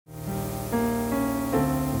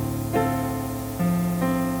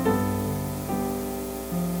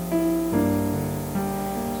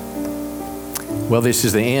Well, this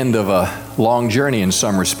is the end of a long journey in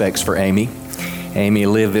some respects for Amy. Amy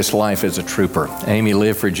lived this life as a trooper. Amy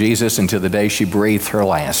lived for Jesus until the day she breathed her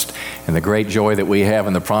last. And the great joy that we have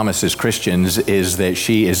in the promise as Christians is that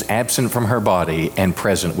she is absent from her body and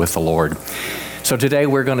present with the Lord. So today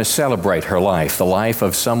we're going to celebrate her life, the life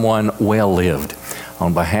of someone well lived.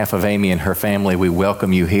 On behalf of Amy and her family, we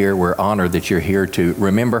welcome you here. We're honored that you're here to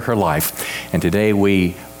remember her life. And today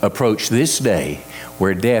we approach this day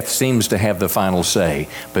where death seems to have the final say,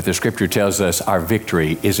 but the Scripture tells us our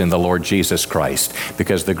victory is in the Lord Jesus Christ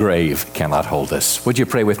because the grave cannot hold us. Would you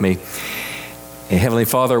pray with me? Heavenly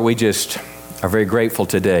Father, we just are very grateful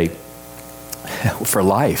today for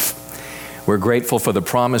life. We're grateful for the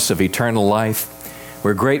promise of eternal life.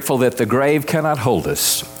 We're grateful that the grave cannot hold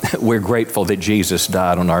us. We're grateful that Jesus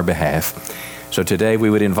died on our behalf. So today we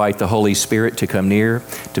would invite the Holy Spirit to come near,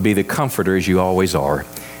 to be the comforter as you always are.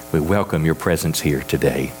 We welcome your presence here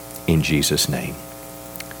today. In Jesus' name,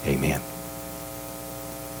 amen.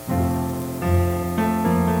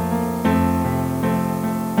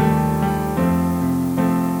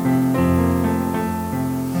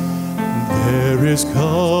 There is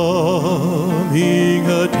coming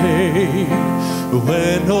a day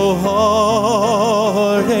when no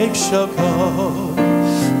heartache shall come,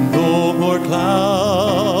 no more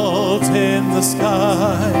clouds in the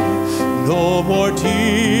sky, no more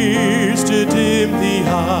tears to dim the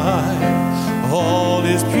eye. All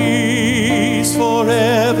is peace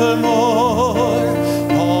forevermore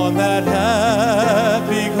on that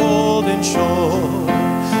happy golden shore.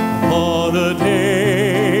 What a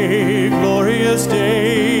day, glorious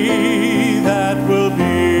day that will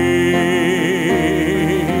be.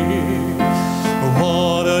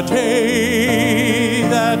 What a day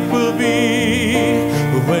that will be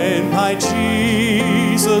when my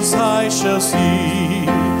Jesus I shall see,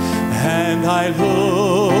 and I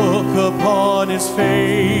look upon his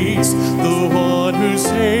face, the one who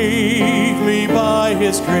saved me by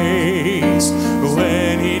his grace.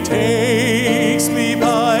 When he takes me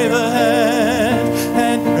by the hand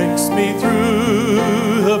and brings me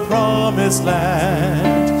through the promised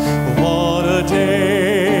land. What a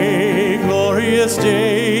day, glorious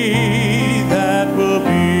day that will be.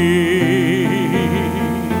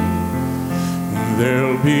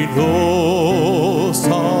 There'll be no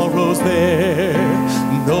sorrows there,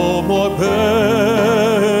 no more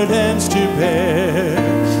burdens to bear,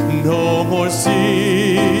 no more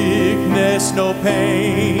sickness, no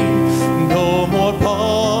pain, no more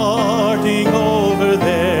parting over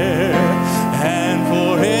there, and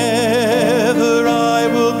forever I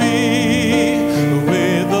will be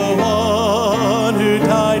with the one who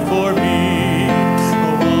died for me.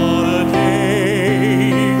 What a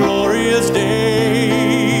day, glorious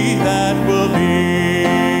day that will be.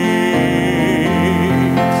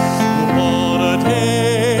 What a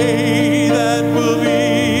day that will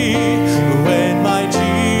be when my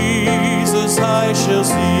Jesus I shall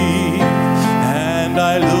see, and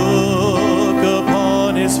I look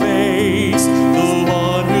upon his face, the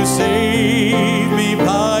one who saved me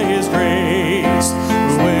by his grace.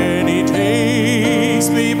 When he takes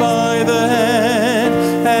me by the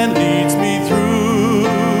hand and leads me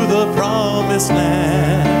through the promised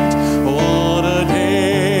land. What a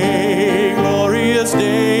day, glorious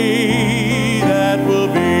day that will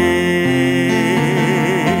be.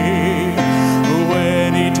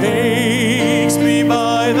 When he takes me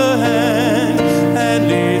by the hand and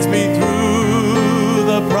leads me through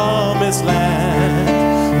the promised land.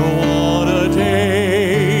 What a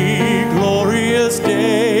day, glorious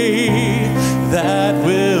day that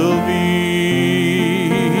will be.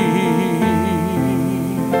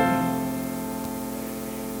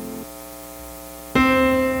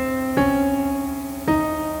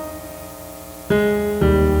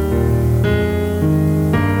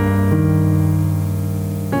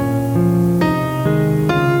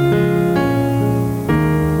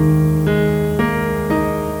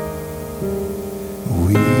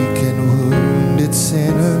 Weak and wounded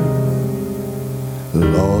sinner,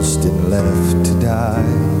 lost and left to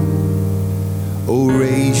die. Oh,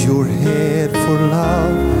 raise your head, for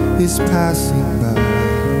love is passing by.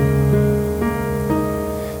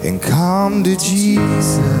 And come to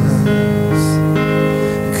Jesus,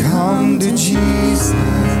 come to Jesus,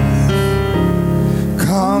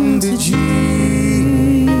 come to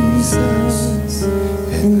Jesus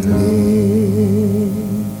and live.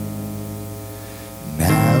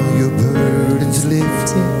 Now your burdens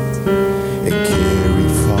lifted and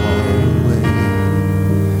carried far away,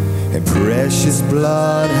 and precious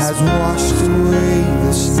blood has washed away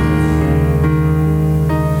the stain.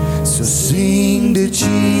 So sing to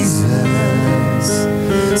Jesus,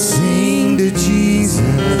 Sing to Jesus,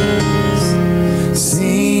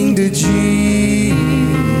 sing to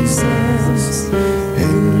Jesus,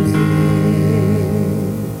 and live.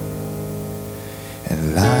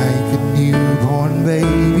 And like a newborn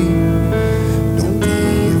baby, don't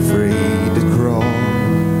be afraid to crawl.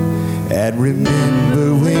 And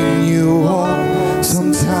remember when you walk,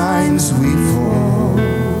 sometimes we fall.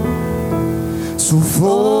 So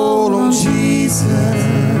fall on Jesus,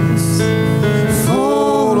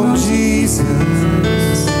 fall on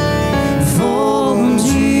Jesus, fall on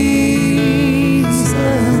Jesus,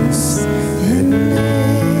 and live.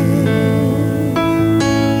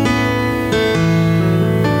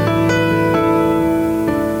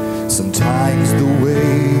 Sometimes the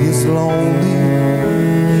way is lonely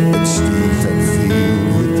and steep and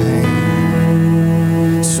filled with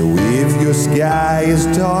pain. So if your sky is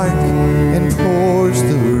dark and pours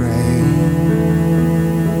the rain,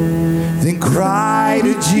 then cry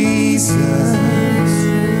to Jesus,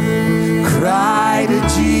 cry to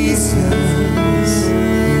Jesus,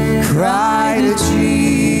 cry to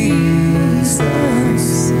Jesus,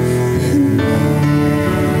 and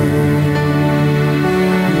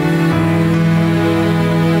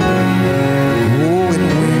oh, and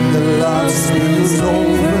when the love spills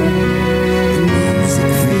over, the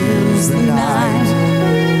music fills the night,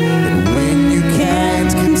 and when you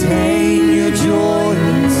can't contain your joy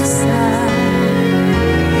inside,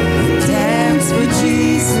 you dance for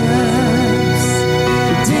Jesus,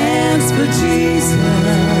 dance for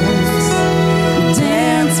Jesus,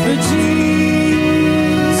 dance for Jesus,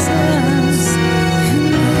 and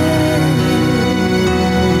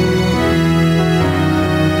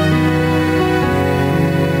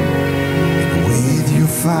with your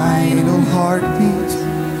final heartbeat,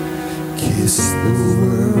 kiss the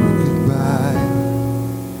world goodbye.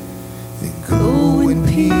 Then go in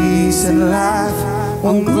peace and laugh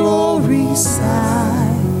on glory's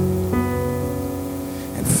side,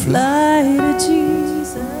 and Fly to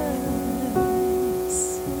Jesus,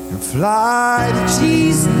 fly to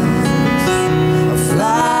Jesus,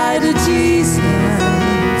 fly to Jesus,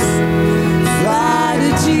 fly to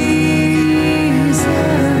Jesus,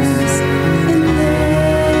 and there.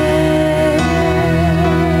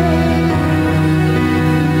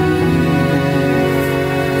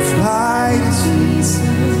 fly to Jesus,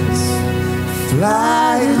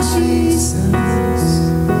 fly to Jesus,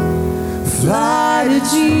 fly to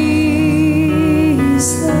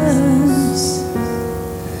Jesus,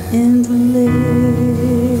 and live.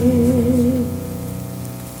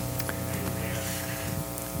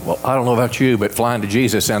 Well, I don't know about you, but flying to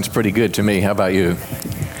Jesus sounds pretty good to me. How about you?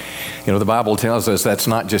 You know, the Bible tells us that's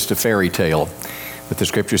not just a fairy tale, but the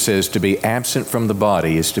Scripture says to be absent from the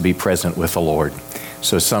body is to be present with the Lord.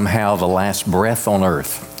 So somehow the last breath on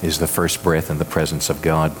earth is the first breath in the presence of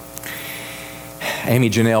God. Ami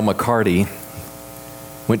McCarty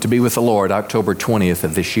went to be with the Lord October 20th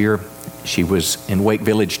of this year. She was in Wake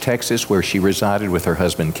Village, Texas, where she resided with her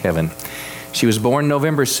husband, Kevin. She was born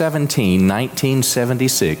November 17,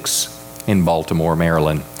 1976, in Baltimore,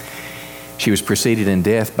 Maryland. She was preceded in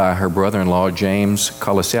death by her brother-in-law, James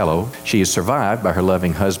Colasello. She is survived by her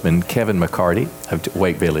loving husband, Kevin McCarty of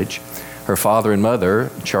Wake Village, her father and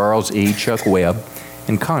mother, Charles E. Chuck Webb,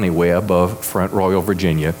 and Connie Webb of Front Royal,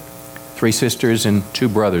 Virginia, 3 sisters and 2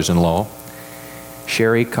 brothers-in-law,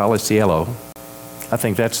 Sherry Colasello. I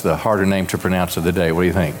think that's the harder name to pronounce of the day. What do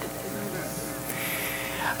you think?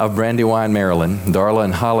 Of Brandywine, Maryland, Darla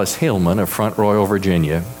and Hollis Hillman of Front Royal,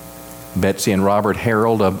 Virginia, Betsy and Robert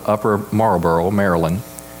Harold of Upper Marlboro, Maryland,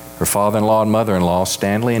 her father-in-law and mother-in-law,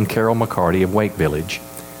 Stanley and Carol McCarty of Wake Village,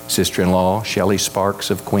 sister-in-law, Shelley Sparks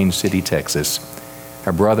of Queen City, Texas,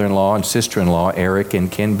 her brother-in-law and sister-in-law, Eric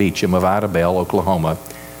and Ken Beecham of Idabel, Oklahoma,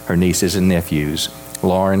 her nieces and nephews,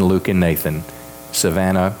 Lauren, Luke, and Nathan,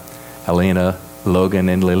 Savannah, Elena, Logan,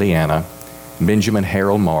 and Liliana, Benjamin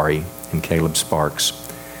Harold Maury, and Caleb Sparks,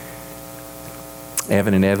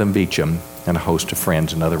 Evan and Evan Beecham, and a host of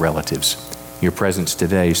friends and other relatives. Your presence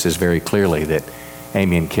today says very clearly that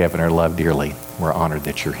Ami and Kevin are loved dearly. We're honored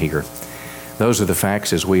that you're here. Those are the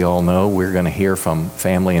facts, as we all know. We're going to hear from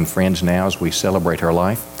family and friends now as we celebrate her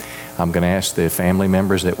life. I'm going to ask the family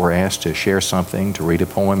members that were asked to share something, to read a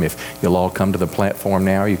poem. If you'll all come to the platform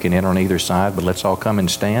now, you can enter on either side, but let's all come and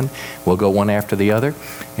stand. We'll go one after the other.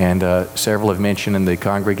 And several have mentioned in the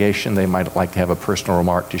congregation they might like to have a personal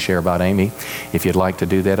remark to share about Ami. If you'd like to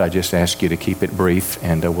do that, I just ask you to keep it brief,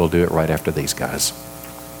 and we'll do it right after these guys.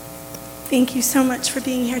 Thank you so much for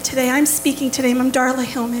being here today. I'm speaking today. I'm Darla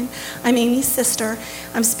Hillman. I'm Ami's sister.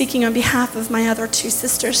 I'm speaking on behalf of my other 2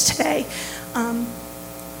 sisters today.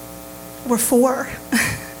 We're 4.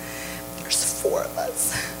 There's four of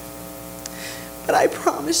us. But I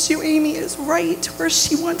promise you, Amy is right where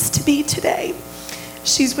she wants to be today.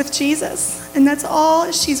 She's with Jesus, and that's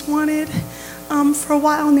all she's wanted for a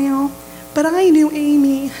while now. But I knew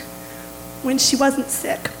Amy when she wasn't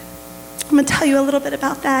sick. I'm going to tell you a little bit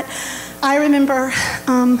about that. I remember,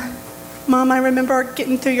 Mom, I remember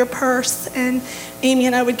getting through your purse, and Amy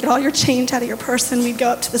and I would get all your change out of your purse, and we'd go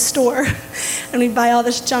up to the store, and we'd buy all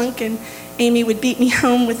this junk, and Amy would beat me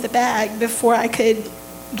home with the bag before I could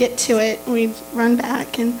get to it. We'd run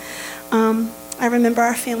back, and I remember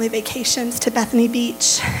our family vacations to Bethany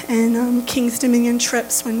Beach and King's Dominion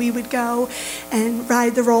trips when we would go and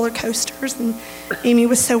ride the roller coasters. And Amy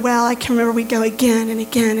was so well, I can remember we'd go again and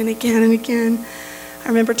again and again and again. I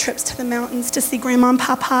remember trips to the mountains to see Grandma and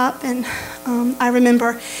Pop, and I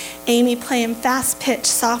remember Amy playing fast-pitch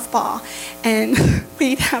softball, and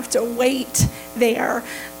we'd have to wait there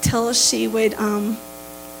till she would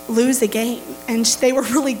lose a game, and they were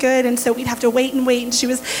really good, and so we'd have to wait, and she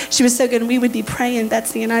was so good, and we would be praying,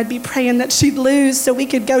 Betsy and I'd be praying that she'd lose so we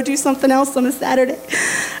could go do something else on a Saturday.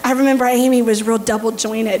 I remember Amy was real double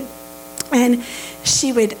jointed, and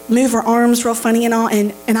she would move her arms real funny and all,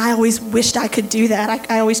 and I always wished I could do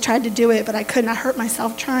that. I always tried to do it, but I couldn't. I hurt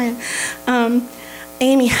myself trying.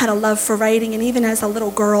 Amy had a love for writing, and even as a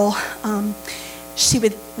little girl,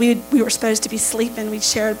 we were supposed to be sleeping. We'd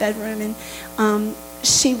share a bedroom, and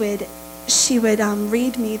she would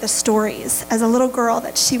read me the stories as a little girl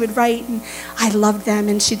that she would write, and I loved them,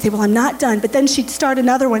 and she'd say, well, I'm not done, but then she'd start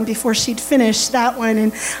another one before she'd finish that one,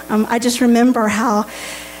 and I just remember how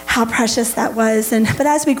precious that was. But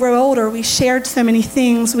as we grow older, we shared so many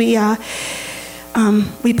things. We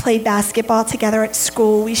played basketball together at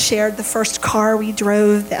school. We shared the first car we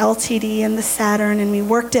drove, the LTD and the Saturn, and we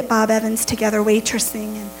worked at Bob Evans together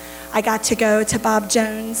waitressing, and I got to go to Bob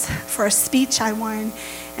Jones for a speech I won,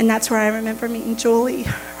 and that's where I remember meeting Julie,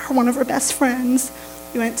 one of her best friends.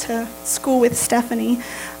 We went to school with Stephanie.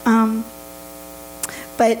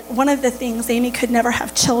 But one of the things, Amy could never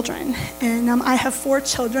have children, and I have 4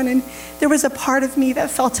 children, and there was a part of me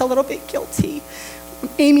that felt a little bit guilty.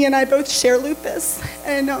 Amy and I both share lupus,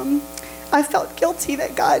 and I felt guilty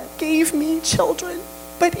that God gave me children.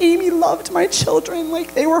 But Amy loved my children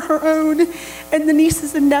like they were her own, and the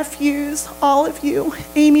nieces and nephews, all of you.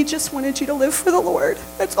 Amy just wanted you to live for the Lord.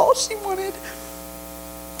 That's all she wanted.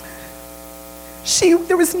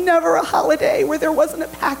 There was never a holiday where there wasn't a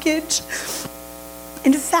package.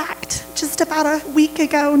 In fact, just about a week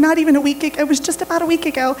ago, not even a week ago, it was just about a week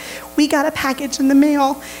ago, we got a package in the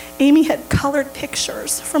mail. Amy had colored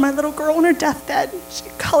pictures for my little girl on her deathbed. She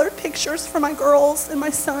colored pictures for my girls and my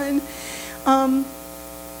son.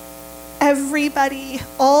 Everybody,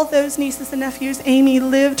 all those nieces and nephews, Amy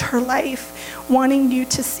lived her life wanting you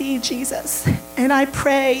to see Jesus. And I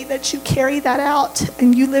pray that you carry that out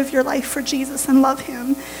and you live your life for Jesus and love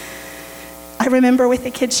him. I remember with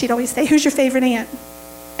the kids, she'd always say, who's your favorite aunt?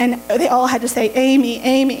 And they all had to say, Amy,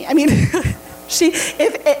 Amy. I mean,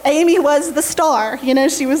 if Amy was the star,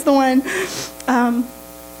 she was the one.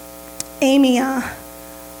 Amy,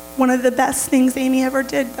 one of the best things Amy ever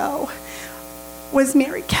did, though, was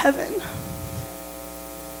marry Kevin.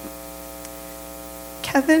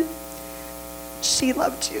 Kevin, she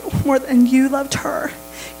loved you more than you loved her.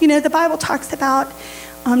 The Bible talks about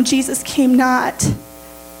Jesus came not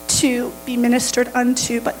to be ministered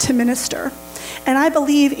unto, but to minister. And I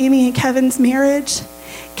believe Amy and Kevin's marriage,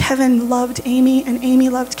 Kevin loved Amy and Amy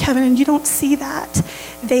loved Kevin, and you don't see that.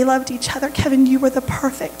 They loved each other. Kevin, you were the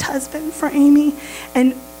perfect husband for Amy,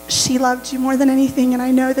 and she loved you more than anything, and I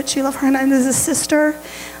know that you love her. And as a sister,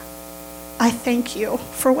 I thank you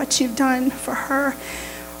for what you've done for her.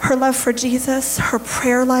 Her love for Jesus, her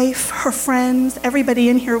prayer life, her friends. Everybody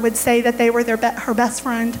in here would say that they were her best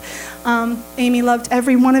friend. Amy loved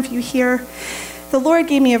every one of you here. The Lord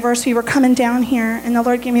gave me a verse. We were coming down here, and the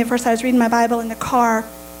Lord gave me a verse. I was reading my Bible in the car.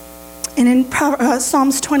 And in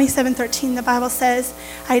Psalms 27:13, the Bible says,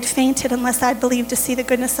 I had fainted unless I'd believed to see the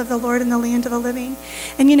goodness of the Lord in the land of the living.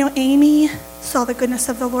 And Amy saw the goodness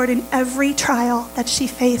of the Lord in every trial that she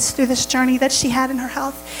faced through this journey that she had in her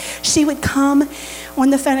health. She would come on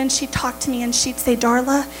the phone and she'd talk to me and she'd say,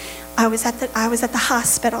 Darla, I was at the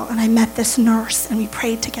hospital and I met this nurse and we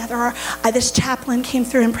prayed together. Or this chaplain came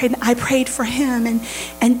through and prayed, and I prayed for him.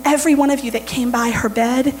 And every one of you that came by her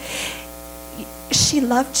bed, she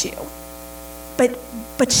loved you.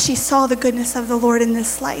 But she saw the goodness of the Lord in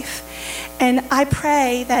this life. And I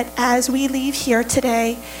pray that as we leave here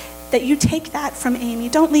today, that you take that from Amy.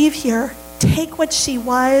 Don't leave here. Take what she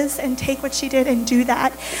was and take what she did and do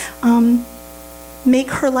that.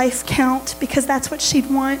 make her life count, because that's what she'd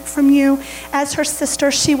want from you. As her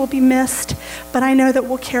sister, she will be missed, but I know that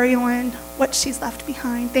we'll carry on what she's left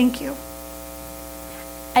behind. Thank you.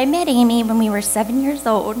 I met Amy when we were 7 years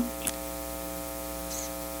old.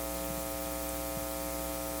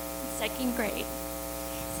 Second grade.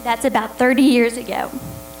 So that's about 30 years ago.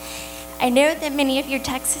 I know that many of your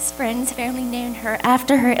Texas friends have only known her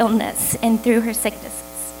after her illness and through her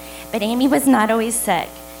sicknesses, but Amy was not always sick.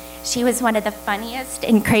 She was one of the funniest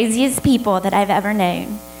and craziest people that I've ever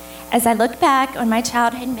known. As I look back on my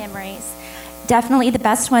childhood memories, definitely the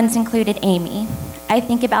best ones included Amy. I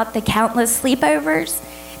think about the countless sleepovers,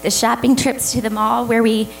 the shopping trips to the mall where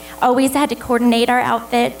we always had to coordinate our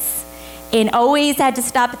outfits and always had to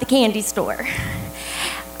stop at the candy store.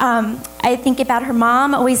 I think about her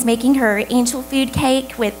mom always making her angel food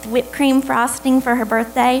cake with whipped cream frosting for her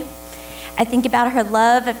birthday. I think about her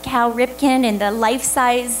love of Cal Ripken and the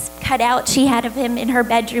life-size cutout she had of him in her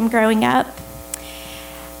bedroom growing up.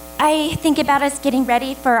 I think about us getting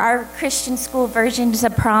ready for our Christian school versions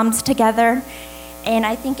of proms together. And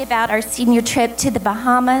I think about our senior trip to the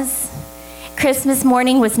Bahamas. Christmas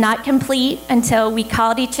morning was not complete until we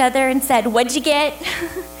called each other and said, "What'd you get?"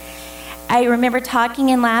 I remember talking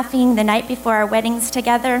and laughing the night before our weddings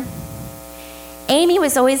together. Amy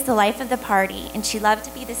was always the life of the party, and she loved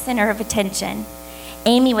to be the center of attention.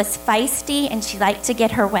 Amy was feisty, and she liked to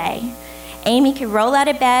get her way. Amy could roll out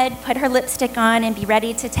of bed, put her lipstick on, and be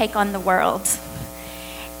ready to take on the world.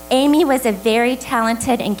 Amy was a very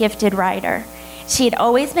talented and gifted writer. She had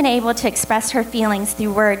always been able to express her feelings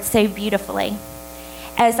through words so beautifully.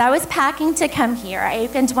 As I was packing to come here, I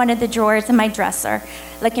opened one of the drawers in my dresser,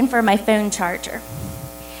 looking for my phone charger.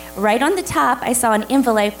 Right on the top, I saw an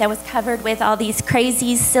envelope that was covered with all these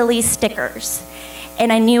crazy, silly stickers,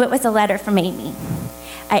 and I knew it was a letter from Amy.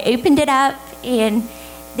 I opened it up, and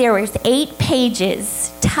there was 8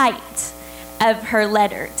 pages typed of her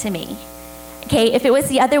letter to me. Okay, if it was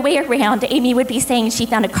the other way around, Amy would be saying she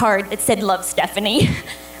found a card that said, "Love, Stephanie."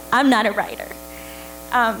 I'm not a writer.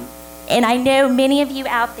 And I know many of you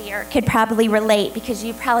out there could probably relate because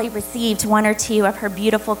you probably received 1 or 2 of her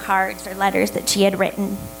beautiful cards or letters that she had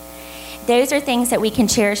written. Those are things that we can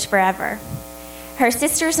cherish forever. Her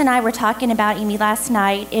sisters and I were talking about Amy last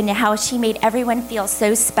night and how she made everyone feel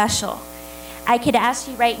so special. I could ask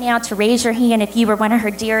you right now to raise your hand if you were one of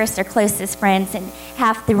her dearest or closest friends, and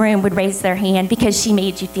half the room would raise their hand because she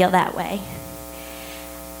made you feel that way.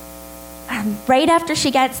 Right after she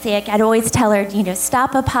got sick, I'd always tell her,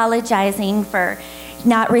 stop apologizing for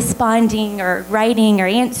not responding or writing or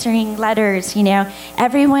answering letters.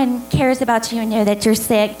 Everyone cares about you and know that you're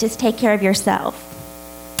sick. Just take care of yourself.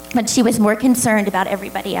 But she was more concerned about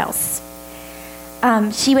everybody else.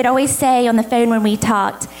 She would always say on the phone when we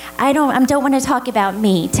talked, I don't want to talk about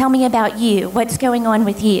me. Tell me about you. What's going on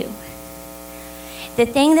with you? The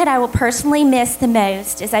thing that I will personally miss the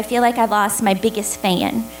most is I feel like I lost my biggest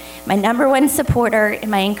fan, my number one supporter and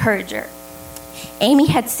my encourager. Amy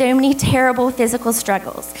had so many terrible physical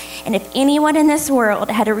struggles, and if anyone in this world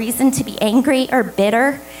had a reason to be angry or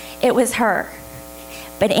bitter, it was her.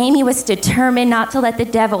 But Amy was determined not to let the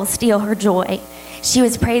devil steal her joy. She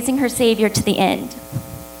was praising her Savior to the end.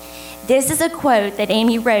 This is a quote that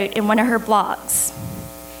Amy wrote in one of her blogs.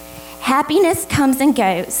 Happiness comes and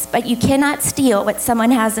goes, but you cannot steal what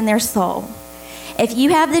someone has in their soul. If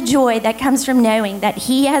you have the joy that comes from knowing that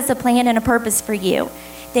He has a plan and a purpose for you,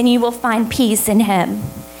 then you will find peace in Him.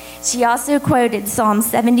 She also quoted Psalm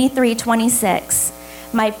 73:26.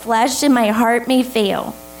 My flesh and my heart may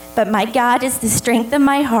fail, but my God is the strength of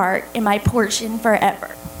my heart and my portion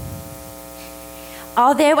forever.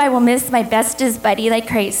 Although I will miss my bestest buddy like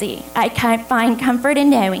crazy, I can find comfort in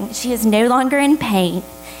knowing she is no longer in pain,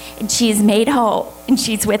 and she is made whole, and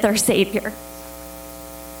she's with her Savior.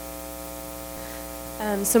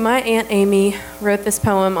 So my Aunt Amy wrote this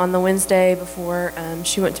poem on the Wednesday before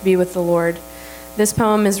she went to be with the Lord. This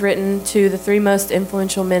poem is written to the 3 most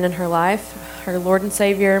influential men in her life, her Lord and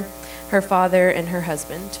Savior, her father, and her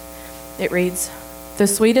husband. It reads, The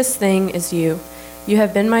sweetest thing is you. You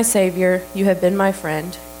have been my Savior, you have been my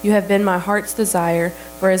friend, you have been my heart's desire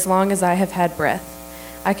for as long as I have had breath.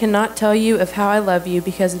 I cannot tell you of how I love you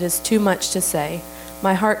because it is too much to say.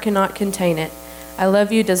 My heart cannot contain it. I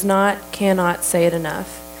love you cannot say it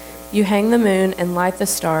enough. You hang the moon and light the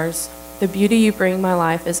stars. The beauty you bring my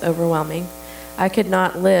life is overwhelming. I could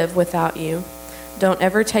not live without you. Don't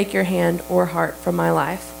ever take your hand or heart from my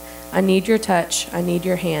life. I need your touch, I need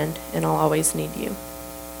your hand, and I'll always need you.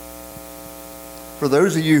 For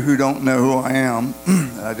those of you who don't know who I am,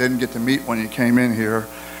 I didn't get to meet when you came in here,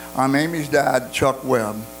 I'm Amy's dad, Chuck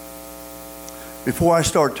Webb. Before I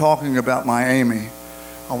start talking about my Amy,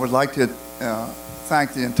 I would like to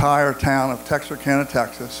thank the entire town of Texarkana,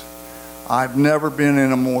 Texas. I've never been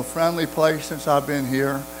in a more friendly place since I've been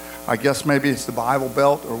here. I guess maybe it's the Bible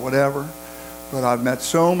Belt or whatever, but I've met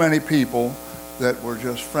so many people that were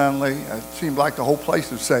just friendly. It seemed like the whole place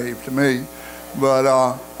was saved to me. But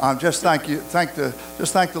I'm just thank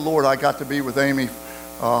the Lord I got to be with Amy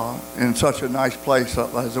in such a nice place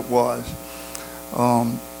as it was.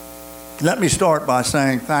 Let me start by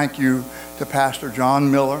saying thank you to Pastor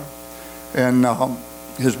John Miller and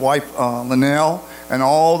his wife Linnell and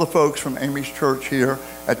all the folks from Amy's church here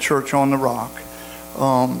at Church on the Rock.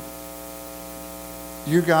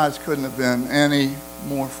 You guys couldn't have been any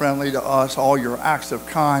more friendly to us. All your acts of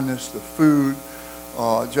kindness, the food,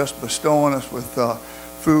 just bestowing us with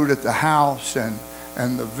food at the house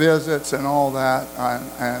and the visits and all that.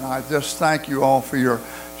 And I just thank you all for your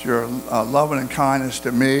loving and kindness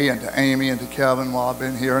to me and to Amy and to Kevin while I've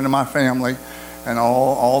been here, and to my family and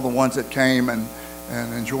all the ones that came and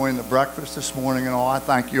enjoying the breakfast this morning and all. I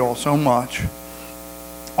thank you all so much.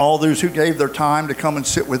 All those who gave their time to come and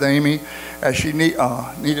sit with Amy as she needed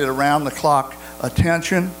around-the-clock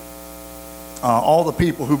attention. All the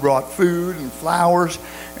people who brought food and flowers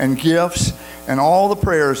and gifts, and all the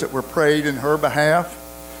prayers that were prayed in her behalf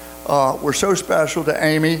were so special to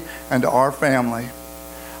Amy and to our family.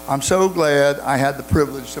 I'm so glad I had the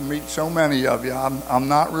privilege to meet so many of you. I'm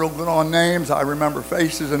not real good on names. I remember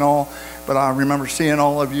faces and all, but I remember seeing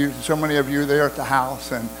all of you, so many of you there at the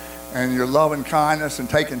house, and your love and kindness and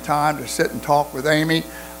taking time to sit and talk with Amy.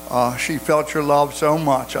 She felt your love so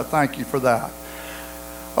much. I thank you for that.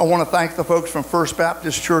 I want to thank the folks from First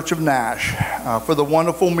Baptist Church of Nash for the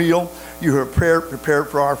wonderful meal you have prepared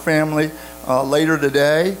for our family later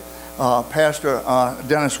today. Pastor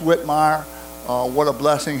Dennis Whitmire, what a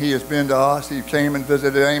blessing he has been to us. He came and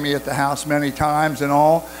visited Amy at the house many times and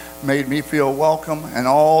all, made me feel welcome, and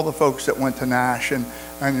all the folks that went to Nash and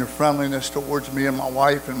your friendliness towards me and my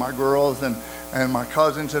wife and my girls and my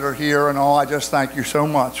cousins that are here and all. I just thank you so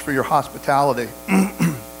much for your hospitality.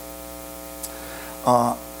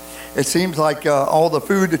 It seems like all the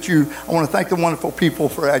food that I want to thank the wonderful people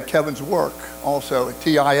at Kevin's work also at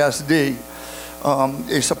TISD.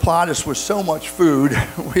 They supplied us with so much food.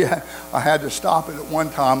 I had to stop it at one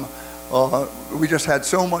time. We just had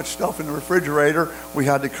so much stuff in the refrigerator, we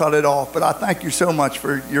had to cut it off. But I thank you so much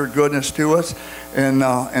for your goodness to us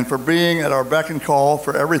and for being at our beck and call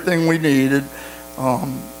for everything we needed.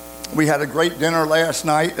 We had a great dinner last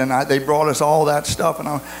night, and they brought us all that stuff, and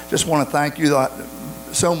I just want to thank you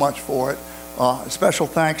so much for it. Special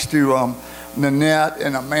thanks to Nanette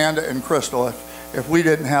and Amanda and Crystal. If we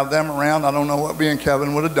didn't have them around, I don't know what me and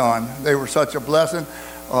Kevin would have done. They were such a blessing,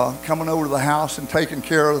 coming over to the house and taking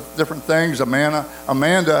care of different things. Amanda,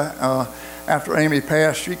 after Amy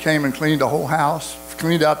passed, she came and cleaned the whole house,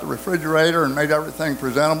 cleaned out the refrigerator, and made everything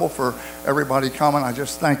presentable for everybody coming. I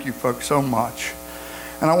just thank you folks so much.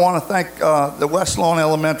 And I want to thank the West Lawn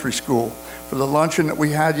Elementary School for the luncheon that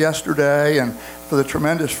we had yesterday and for the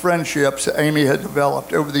tremendous friendships that Amy had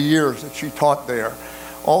developed over the years that she taught there.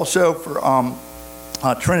 Also for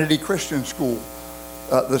Trinity Christian School,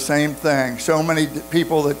 the same thing. So many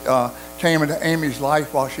people that came into Amy's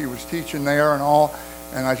life while she was teaching there and all.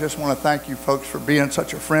 And I just want to thank you folks for being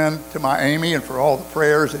such a friend to my Amy and for all the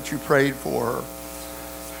prayers that you prayed for her.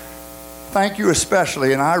 Thank you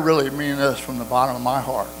especially, and I really mean this from the bottom of my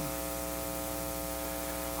heart.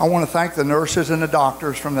 I want to thank the nurses and the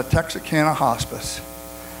doctors from the Texarkana Hospice.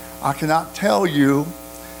 I cannot tell you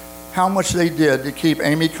how much they did to keep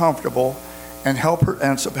Amy comfortable and help her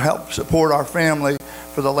and help support our family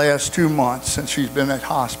for the last 2 months since she's been at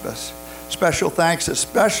hospice. Special thanks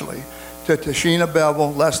especially to Tashina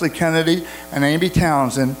Bevel, Leslie Kennedy, and Amy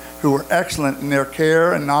Townsend, who were excellent in their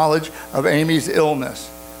care and knowledge of Amy's illness.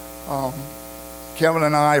 Kevin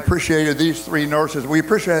and I appreciated these 3 nurses. We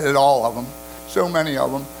appreciated all of them, so many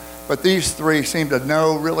of them, but these 3 seemed to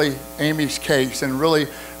know really Amy's case and really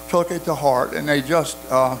took it to heart, and they just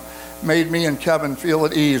made me and Kevin feel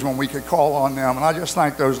at ease when we could call on them, and I just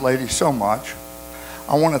thank those ladies so much.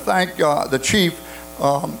 I want to thank the chief,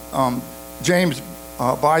 James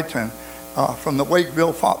Byton, from the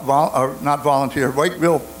Wakeville,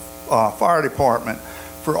 Wakeville Fire Department,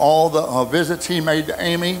 for all the visits he made to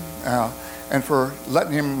Amy, and for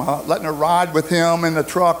letting her ride with him in the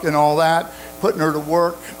truck and all that, putting her to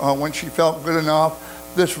work when she felt good enough.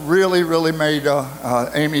 This really, really made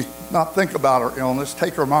Amy not think about her illness,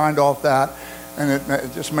 take her mind off that, and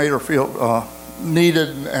it just made her feel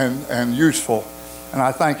needed and useful. And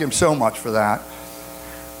I thank him so much for that.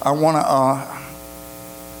 I want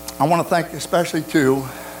to thank especially too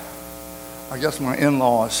I guess my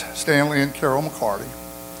in-laws, Stanley and Carol McCarty,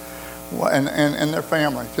 and their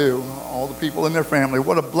family too, all the people in their family.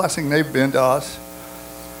 What a blessing they've been to us.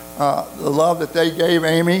 The love that they gave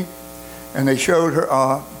Amy, and they showed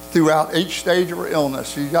her throughout each stage of her illness.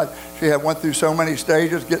 She had went through so many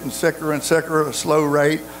stages, getting sicker and sicker at a slow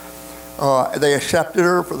rate. They accepted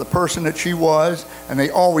her for the person that she was, and they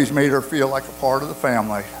always made her feel like a part of the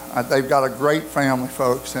family. They've got a great family,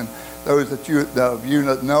 folks, and those of you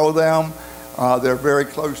that know them, they're very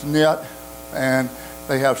close-knit, and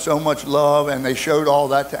they have so much love, and they showed all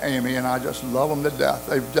that to Amy, and I just love them to death.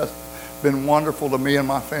 They've just been wonderful to me and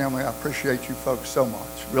my family. I appreciate you folks so much.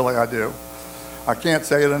 Really, I do. I can't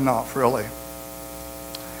say it enough, really.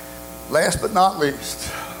 Last but not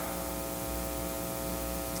least,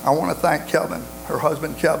 I want to thank Kevin, her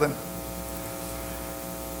husband Kevin.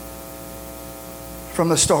 From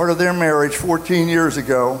the start of their marriage 14 years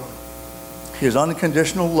ago, his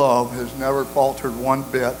unconditional love has never faltered one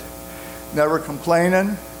bit. Never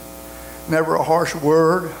complaining, never a harsh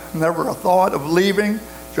word, never a thought of leaving,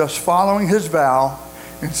 just following his vow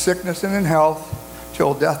in sickness and in health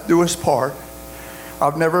till death do us part.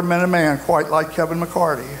 I've never met a man quite like Kevin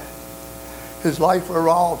McCarty. His life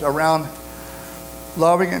revolved around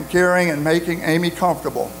loving and caring and making Amy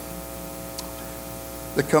comfortable.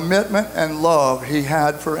 The commitment and love he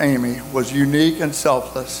had for Amy was unique and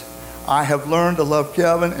selfless. I have learned to love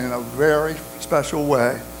Kevin in a very special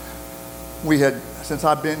way. Since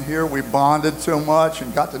I've been here, we bonded so much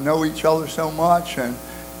and got to know each other so much, and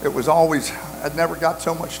it was always, I'd never got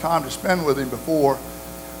so much time to spend with him before,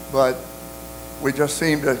 but we just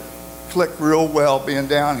seemed to click real well being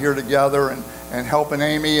down here together and helping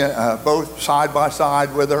Amy both side by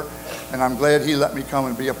side with her, and I'm glad he let me come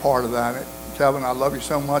and be a part of that. Kevin, I love you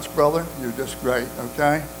so much, brother. You're just great,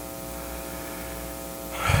 okay?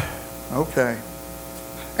 Okay.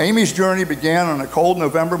 Amy's journey began on a cold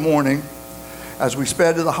November morning as we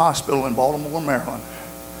sped to the hospital in Baltimore, Maryland.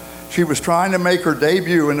 She was trying to make her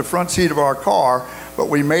debut in the front seat of our car, but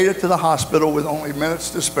we made it to the hospital with only minutes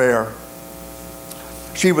to spare.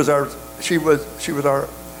 She was our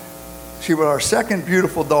second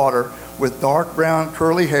beautiful daughter with dark brown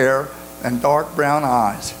curly hair and dark brown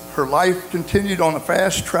eyes. Her life continued on a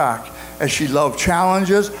fast track as she loved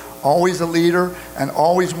challenges, always a leader, and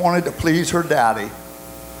always wanted to please her daddy.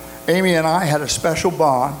 Amy and I had a special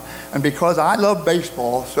bond, and because I loved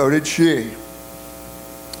baseball, so did she.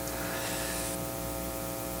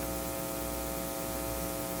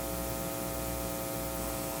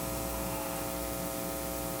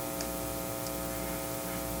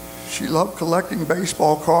 She loved collecting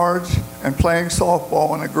baseball cards and playing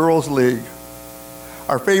softball in a girls' league.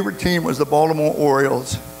 Our favorite team was the Baltimore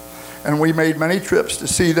Orioles, and we made many trips to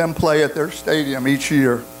see them play at their stadium each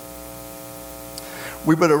year.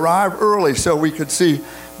 We would arrive early so we could see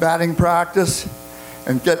batting practice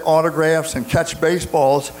and get autographs and catch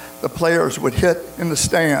baseballs the players would hit in the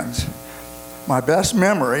stands. My best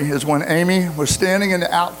memory is when Amy was standing in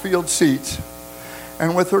the outfield seats,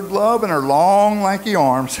 and with her glove and her long, lanky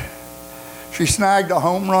arms, she snagged a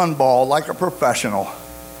home run ball like a professional.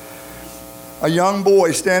 A young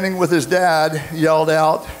boy standing with his dad yelled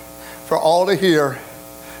out for all to hear,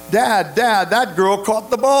 "Dad, Dad, that girl caught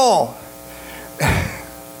the ball."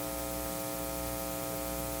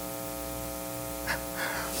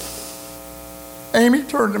 Amy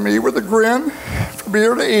turned to me with a grin from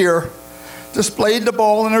ear to ear, displayed the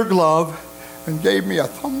ball in her glove, and gave me a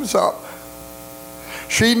thumbs up.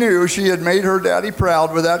 She knew she had made her daddy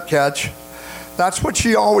proud with that catch. That's what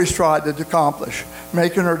she always tried to accomplish,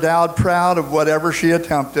 making her dad proud of whatever she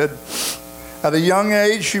attempted. At a young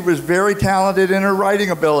age, she was very talented in her writing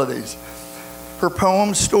abilities. Her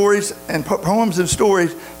poems and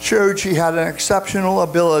stories showed she had an exceptional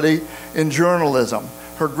ability in journalism.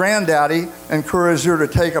 Her granddaddy encouraged her to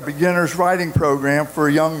take a beginner's writing program for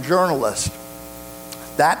young journalists.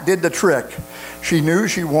 That did the trick. She knew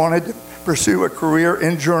she wanted to pursue a career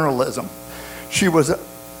in journalism. She was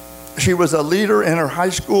a leader in her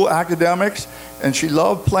high school academics, and she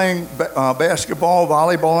loved playing basketball,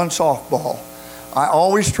 volleyball, and softball. I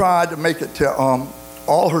always tried to make it to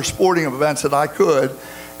all her sporting events that I could,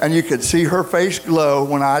 and you could see her face glow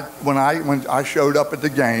when I showed up at the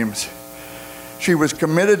games. She was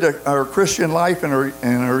committed to her Christian life in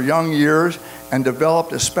her young years and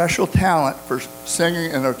developed a special talent for singing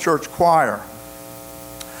in a church choir.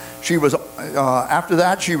 After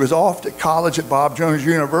that, she was off to college at Bob Jones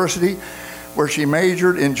University, where she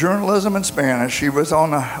majored in journalism and Spanish. She was on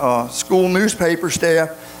the school newspaper staff,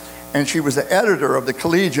 and she was the editor of the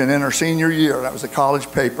Collegian in her senior year. That was a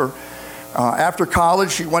college paper. After college,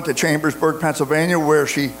 she went to Chambersburg, Pennsylvania, where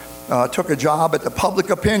she took a job at the Public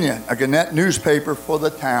Opinion, a Gannett newspaper for the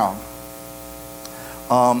town.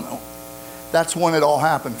 That's when it all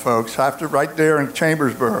happened, folks, after right there in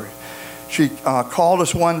Chambersburg. She called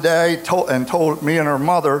us one day and told me and her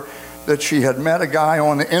mother that she had met a guy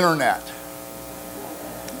on the internet.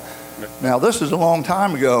 Now, this is a long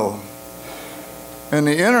time ago, and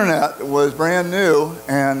the internet was brand new,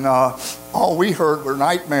 and all we heard were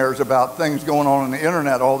nightmares about things going on the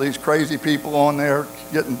internet, all these crazy people on there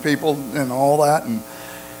getting people and all that. And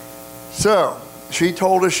so she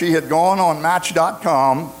told us she had gone on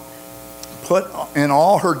Match.com, put in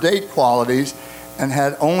all her date qualities, and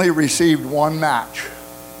had only received one match.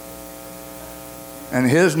 And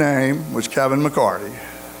his name was Kevin McCarty.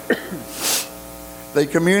 They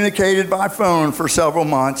communicated by phone for several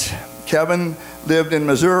months. Kevin lived in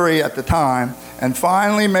Missouri at the time and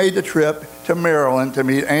finally made the trip to Maryland to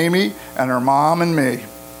meet Amy and her mom and me.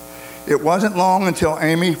 It wasn't long until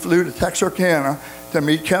Amy flew to Texarkana to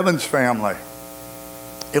meet Kevin's family.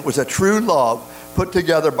 It was a true love put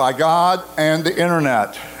together by God and the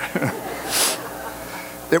internet.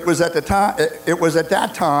 It was at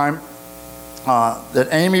that time that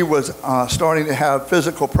Amy was starting to have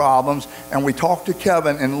physical problems, and we talked to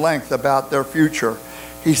Kevin in length about their future.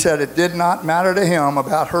 He said it did not matter to him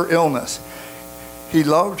about her illness. He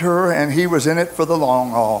loved her, and he was in it for the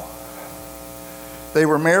long haul. They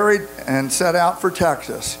were married and set out for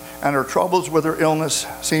Texas, and her troubles with her illness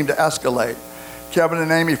seemed to escalate. Kevin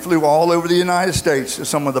and Amy flew all over the United States to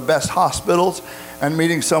some of the best hospitals and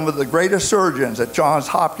meeting some of the greatest surgeons at Johns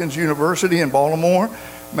Hopkins University in Baltimore,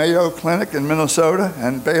 Mayo Clinic in Minnesota,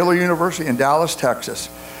 and Baylor University in Dallas, Texas.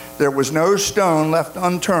 There was no stone left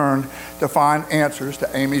unturned to find answers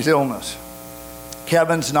to Amy's illness.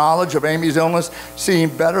 Kevin's knowledge of Amy's illness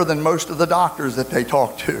seemed better than most of the doctors that they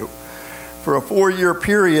talked to. For a 4-year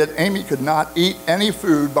period, Amy could not eat any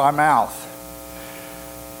food by mouth.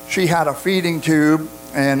 She had a feeding tube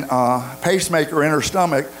and a pacemaker in her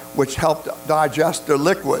stomach, which helped digest the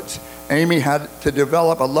liquids. Amy had to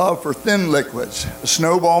develop a love for thin liquids, a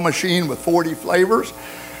snowball machine with 40 flavors,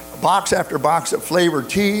 box after box of flavored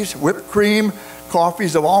teas, whipped cream,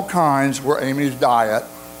 coffees of all kinds were Amy's diet.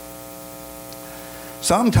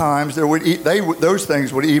 Sometimes those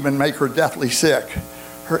things would even make her deathly sick.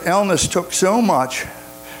 Her illness took so much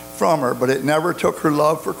from her, but it never took her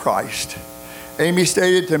love for Christ. Amy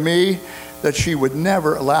stated to me that she would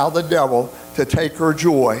never allow the devil to take her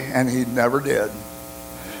joy, and he never did.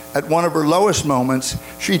 At one of her lowest moments,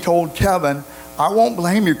 she told Kevin, "I won't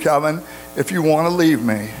blame you, Kevin, if you want to leave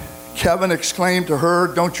me." Kevin exclaimed to her,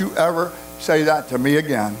 "Don't you ever say that to me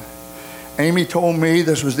again." Amy told me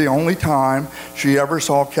this was the only time she ever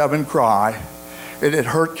saw Kevin cry. It had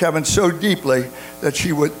hurt Kevin so deeply that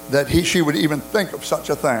she would even think of such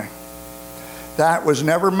a thing. That was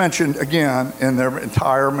never mentioned again in their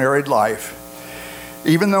entire married life.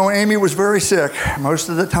 Even though Amy was very sick, most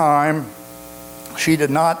of the time, she did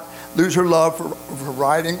not lose her love for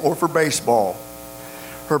riding or for baseball.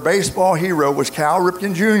 Her baseball hero was Cal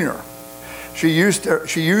Ripken Jr. She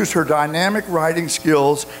used her dynamic writing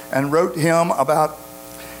skills and wrote to him about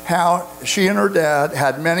how she and her dad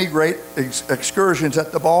had many great excursions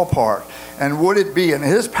at the ballpark, and would it be in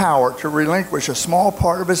his power to relinquish a small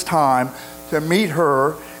part of his time to meet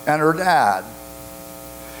her and her dad.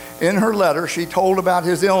 In her letter, she told about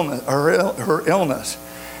his illness, her illness,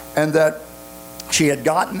 and that she had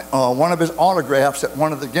gotten one of his autographs at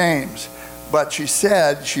one of the games, but she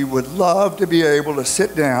said she would love to be able to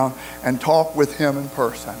sit down and talk with him in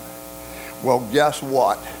person. Well, guess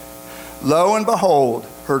what? Lo and behold,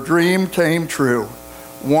 her dream came true.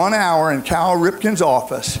 1 hour in Cal Ripken's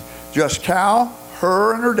office, just Cal,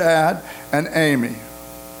 her and her dad, and Amy.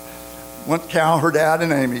 Cal, her dad,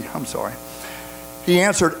 and Amy, I'm sorry. He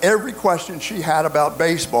answered every question she had about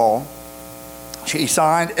baseball. She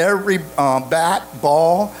signed every bat,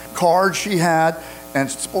 ball, card she had, and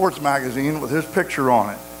sports magazine with his picture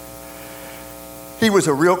on it. He was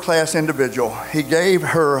a real class individual. He gave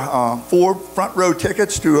her 4 front row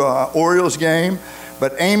tickets to an Orioles game,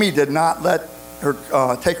 but Amy did not let her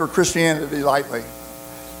take her Christianity lightly.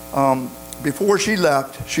 Before she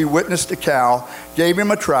left, she witnessed to Cal, gave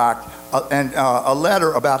him a tract and a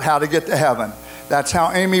letter about how to get to heaven. That's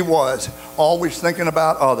how Amy was, always thinking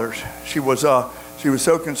about others. She was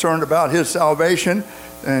so concerned about his salvation,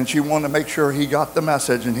 and she wanted to make sure he got the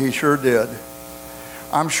message, and he sure did.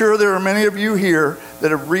 I'm sure there are many of you here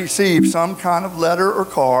that have received some kind of letter or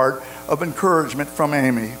card of encouragement from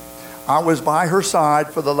Amy. I was by her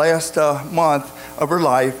side for the last month of her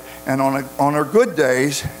life, and on her good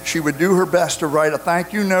days, she would do her best to write a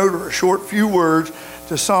thank you note or a short few words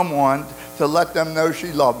to someone to let them know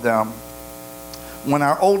she loved them. When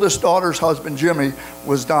our oldest daughter's husband, Jimmy,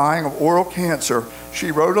 was dying of oral cancer, she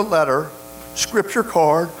wrote a letter, scripture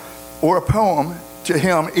card, or a poem to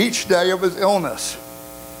him each day of his illness.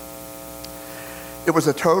 It was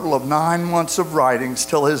a total of 9 months of writings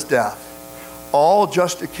till his death, all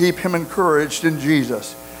just to keep him encouraged in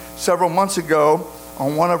Jesus. Several months ago,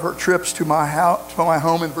 on one of her trips to my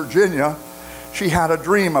home in Virginia, she had a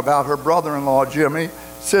dream about her brother-in-law, Jimmy,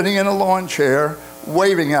 sitting in a lawn chair,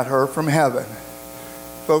 waving at her from heaven.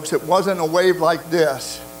 Folks, it wasn't a wave like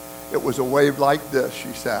this. It was a wave like this, she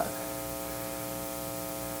said.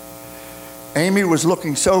 Amy was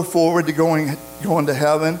looking so forward to going to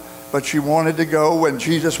heaven, but she wanted to go when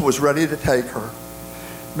Jesus was ready to take her.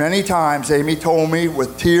 Many times, Amy told me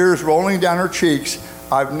with tears rolling down her cheeks,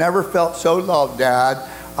 "I've never felt so loved, Dad.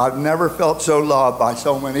 I've never felt so loved by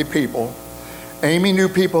so many people." Amy knew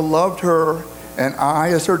people loved her, and I,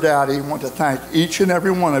 as her daddy, want to thank each and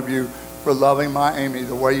every one of you for loving my Amy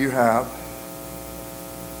the way you have.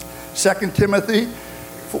 2 Timothy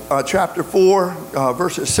chapter 4,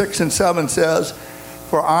 verses 6 and 7 says,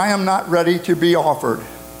 "For I am not ready to be offered,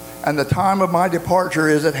 and the time of my departure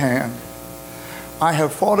is at hand. I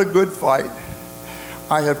have fought a good fight.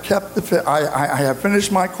 I have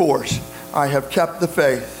finished my course. I have kept the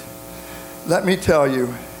faith." Let me tell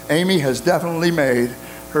you, Amy has definitely made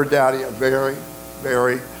her daddy a very,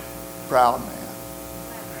 very proud man.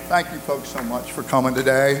 Thank you folks so much for coming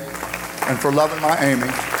today and for loving my Amy.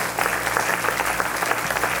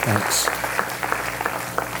 Thanks.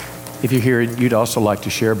 If you're here, you'd also like to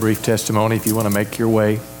share a brief testimony. If you want to make your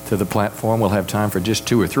way to the platform, we'll have time for just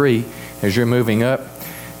 2 or 3. As you're moving up,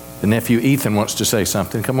 the nephew Ethan wants to say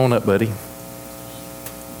something. Come on up, buddy.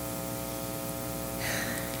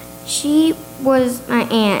 She was my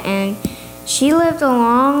aunt, and she lived a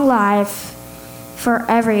long life for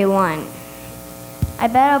everyone. I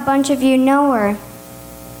bet a bunch of you know her,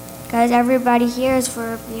 because everybody here is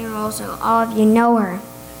for a funeral, so all of you know her.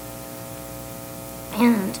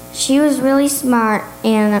 And she was really smart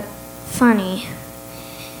and funny.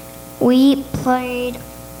 We played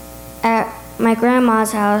at my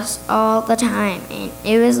grandma's house all the time, and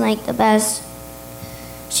it was like the best.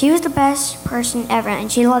 She was the best person ever,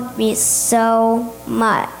 and she loved me so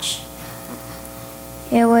much.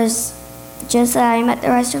 It was just that I met the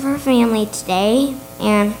rest of her family today,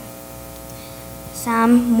 and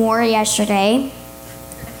some more yesterday.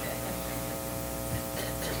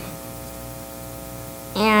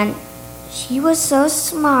 And she was so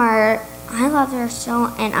smart. I loved her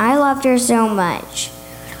so much.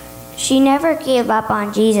 She never gave up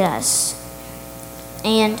on Jesus.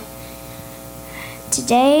 And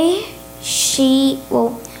today,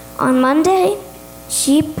 on Monday,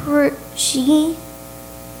 she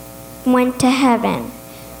went to heaven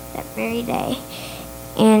that very day.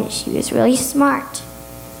 And she was really smart.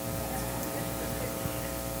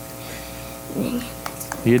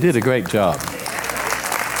 You did a great job.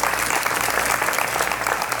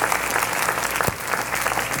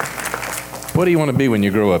 What do you want to be when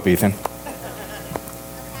you grow up, Ethan? A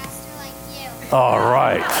pastor like you. All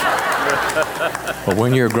right. Well,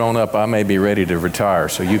 when you're grown up, I may be ready to retire,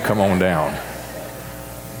 so you come on down.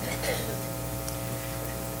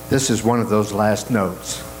 This is one of those last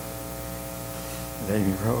notes that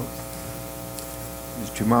Amy wrote. It was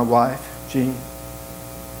to my wife, Jean.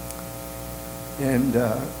 And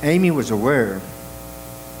Amy was aware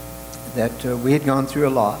that we had gone through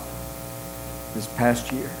a lot this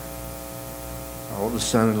past year. Our oldest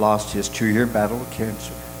son had lost his 2-year battle with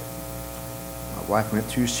cancer. My wife went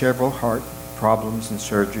through several heart problems and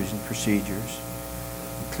surgeries and procedures,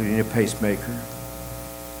 including a pacemaker.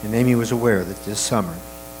 And Amy was aware that this summer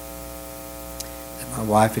that my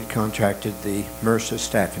wife had contracted the MRSA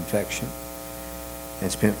staph infection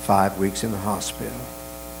and spent 5 weeks in the hospital.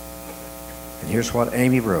 And here's what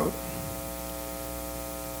Amy wrote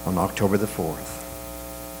on October the 4th.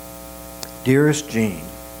 "Dearest Jean,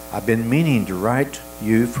 I've been meaning to write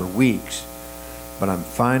you for weeks, but I'm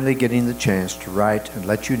finally getting the chance to write and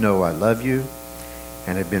let you know I love you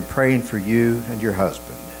and have been praying for you and your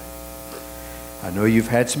husband. I know you've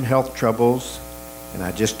had some health troubles, and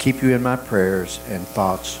I just keep you in my prayers and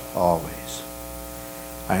thoughts always.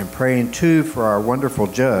 I am praying too for our wonderful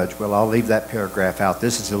judge." Well, I'll leave that paragraph out.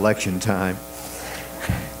 This is election time.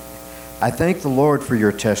 "I thank the Lord for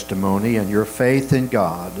your testimony and your faith in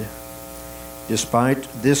God, despite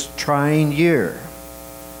this trying year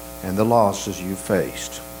and the losses you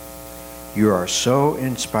faced. You are so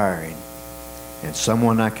inspiring and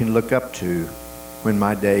someone I can look up to when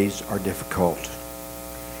my days are difficult.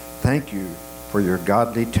 Thank you for your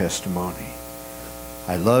godly testimony.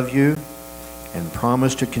 I love you and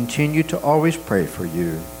promise to continue to always pray for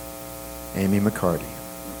you, Ami McCarty.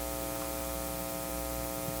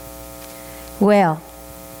 Well,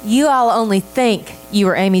 you all only think you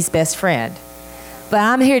were Amy's best friend, but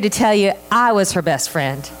I'm here to tell you I was her best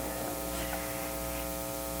friend.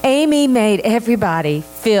 Ami made everybody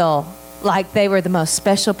feel like they were the most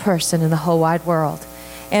special person in the whole wide world.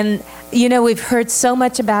 And, you know, we've heard so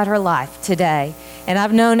much about her life today. And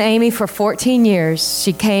I've known Ami for 14 years.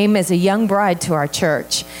 She came as a young bride to our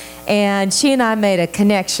church. And she and I made a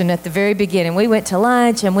connection at the very beginning. We went to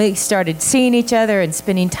lunch and we started seeing each other and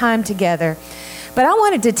spending time together. But I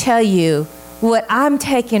wanted to tell you what I'm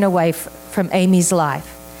taking away from Ami's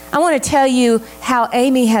life. I want to tell you how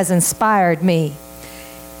Ami has inspired me.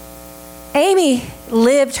 Ami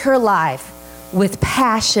lived her life with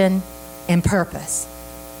passion and purpose.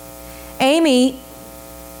 Ami's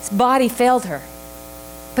body failed her,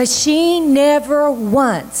 but she never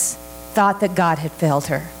once thought that God had failed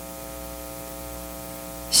her.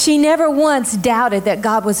 She never once doubted that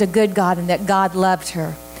God was a good God and that God loved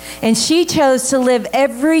her. And she chose to live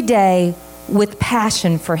every day with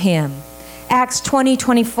passion for Him. Acts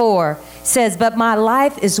 20:24 says, "But my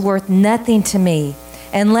life is worth nothing to me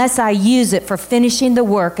unless I use it for finishing the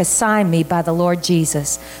work assigned me by the Lord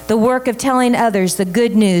Jesus, the work of telling others the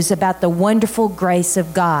good news about the wonderful grace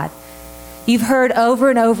of God." You've heard over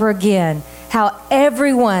and over again how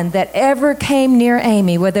everyone that ever came near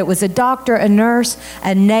Ami, whether it was a doctor, a nurse,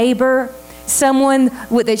 a neighbor, someone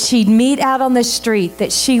that she'd meet out on the street,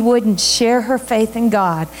 that she wouldn't share her faith in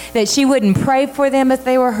God, that she wouldn't pray for them if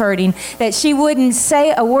they were hurting, that she wouldn't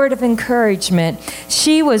say a word of encouragement.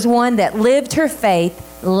 She was one that lived her faith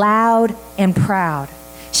loud and proud.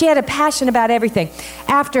 She had a passion about everything.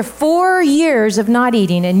 After 4 years of not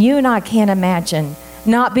eating, and you and I can't imagine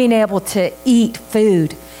not being able to eat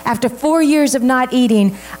food. After 4 years of not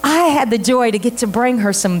eating, I had the joy to get to bring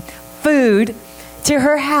her some food to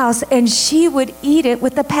her house, and she would eat it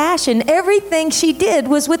with a passion. Everything she did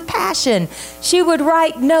was with passion. She would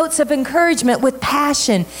write notes of encouragement with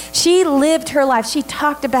passion. She lived her life. She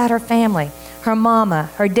talked about her family, her mama,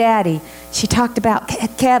 her daddy. She talked about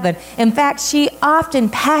Kevin. In fact, she often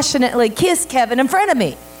passionately kissed Kevin in front of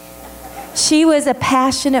me. She was a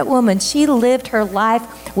passionate woman. She lived her life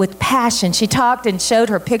with passion. She talked and showed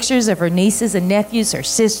her pictures of her nieces and nephews, her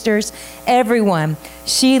sisters, everyone.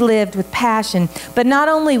 She lived with passion, but not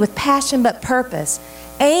only with passion, but purpose.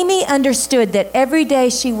 Ami understood that every day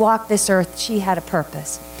she walked this earth, she had a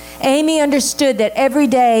purpose. Ami understood that every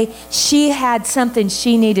day she had something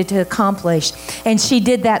she needed to accomplish. And she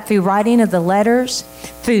did that through writing of the letters,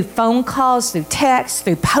 through phone calls, through texts,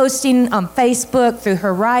 through posting on Facebook, through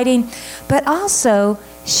her writing. But also,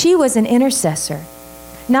 she was an intercessor.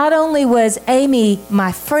 Not only was Ami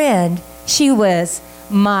my friend, she was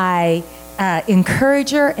my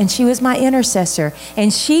encourager, and she was my intercessor.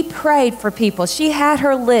 And she prayed for people. She had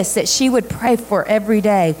her list that she would pray for every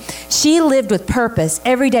day. She lived with purpose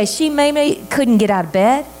every day. She maybe couldn't get out of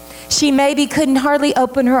bed. She maybe couldn't hardly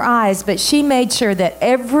open her eyes, but she made sure that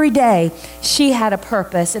every day she had a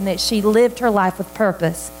purpose and that she lived her life with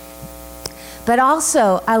purpose. But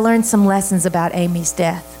also, I learned some lessons about Ami's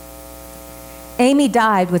death. Ami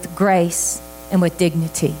died with grace and with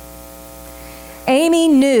dignity. Ami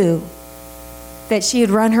knew that she had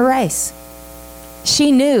run her race.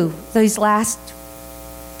 She knew these last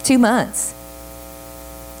 2 months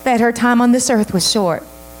that her time on this earth was short.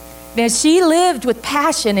 Now, she lived with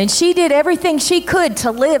passion, and she did everything she could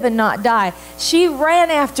to live and not die. She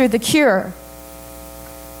ran after the cure.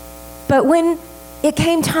 But when it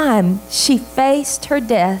came time, she faced her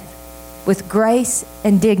death with grace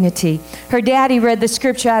and dignity. Her daddy read the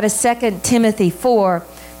scripture out of 2 Timothy 4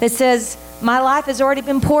 that says, "My life has already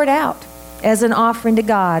been poured out as an offering to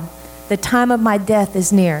God. The time of my death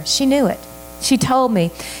is near." She knew it. She told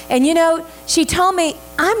me. And you know, she told me,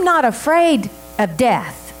 "I'm not afraid of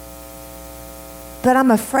death, but I'm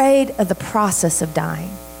afraid of the process of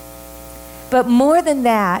dying." But more than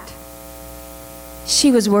that,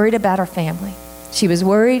 she was worried about her family. She was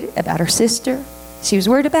worried about her sister. She was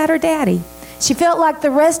worried about her daddy. She felt like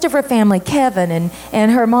the rest of her family, Kevin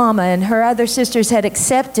and her mama and her other sisters, had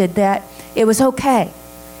accepted that it was okay.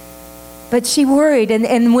 But she worried,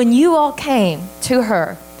 and when you all came to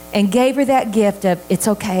her and gave her that gift of, "It's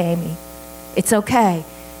okay, Ami, it's okay,"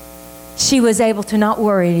 she was able to not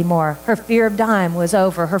worry anymore. Her fear of dying was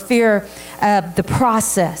over. Her fear of the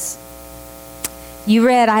process. You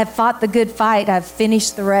read, "I have fought the good fight, I've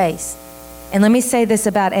finished the race." And let me say this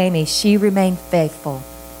about Ami. She remained faithful.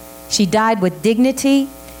 She died with dignity.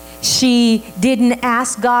 She didn't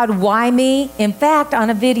ask God, "Why me?" In fact, on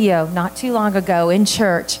a video not too long ago in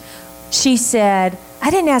church, she said,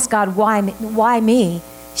 I didn't ask God, why me?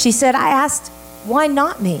 She said, I asked, why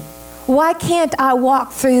not me? Why can't I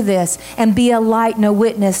walk through this and be a light and a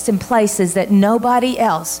witness in places that nobody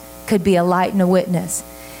else could be a light and a witness?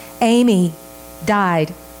 Amy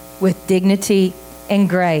died with dignity and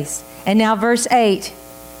grace. And now verse 8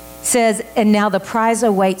 says, and now the prize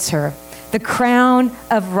awaits her, the crown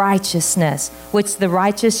of righteousness, which the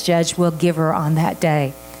righteous judge will give her on that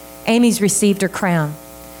day. Amy's received her crown.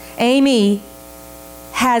 Amy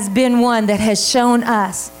has been one that has shown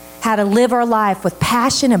us how to live our life with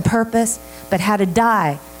passion and purpose, but how to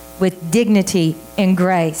die with dignity and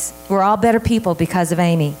grace. We're all better people because of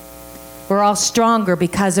Amy. We're all stronger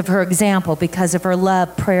because of her example, because of her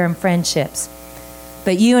love, prayer, and friendships.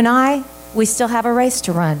 But you and I, we still have a race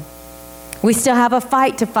to run. We still have a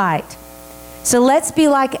fight to fight. So let's be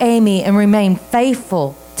like Amy and remain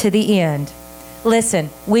faithful to the end.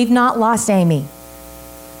 Listen, we've not lost Amy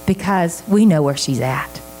because we know where she's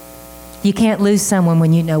at. You can't lose someone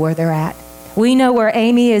when you know where they're at. We know where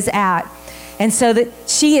Amy is at. And so that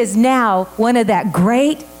she is now one of that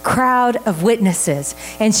great crowd of witnesses.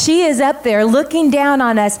 And she is up there looking down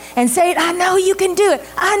on us and saying, I know you can do it.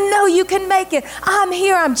 I know you can make it. I'm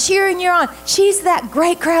here. I'm cheering you on. She's that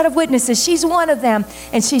great crowd of witnesses. She's one of them.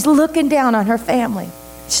 And she's looking down on her family.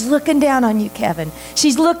 She's looking down on you, Kevin.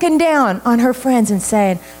 She's looking down on her friends and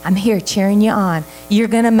saying, I'm here cheering you on. You're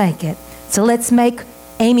going to make it. So let's make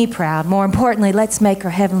Amy proud. More importantly, let's make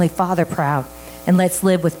her Heavenly Father proud. And let's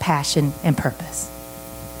live with passion and purpose.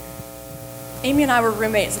 Amy and I were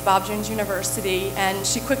roommates at Bob Jones University, and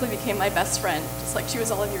she quickly became my best friend, just like she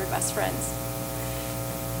was all of your best friends.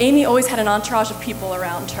 Amy always had an entourage of people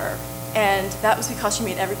around her, and that was because she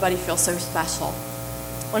made everybody feel so special.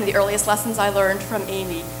 One of the earliest lessons I learned from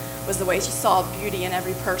Amy was the way she saw beauty in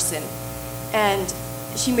every person, and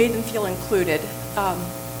she made them feel included.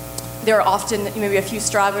 There were often maybe a few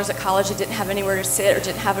stragglers at college that didn't have anywhere to sit or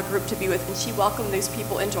didn't have a group to be with, and she welcomed those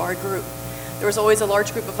people into our group. There was always a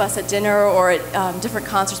large group of us at dinner or at different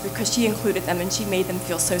concerts because she included them and she made them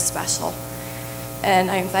feel so special. And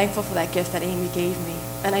I am thankful for that gift that Amy gave me.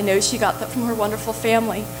 And I know she got that from her wonderful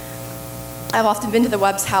family. I've often been to the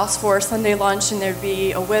Webb's house for a Sunday lunch, and there'd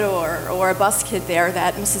be a widower or a bus kid there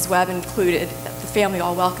that Mrs. Webb included, that the family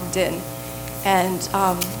all welcomed in. And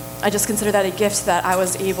I just consider that a gift that I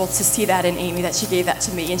was able to see that in Amy, that she gave that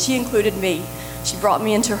to me. And she included me. She brought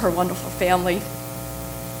me into her wonderful family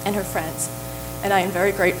and her friends. And I am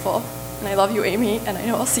very grateful. And I love you, Amy, and I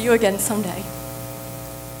know I'll see you again someday.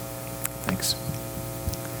 Thanks.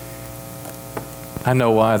 I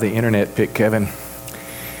know why the internet picked Kevin.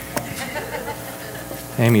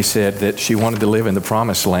 Amy said that she wanted to live in the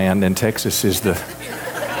promised land, and Texas is the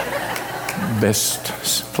best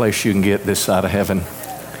place you can get this side of heaven.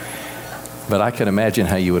 But I can imagine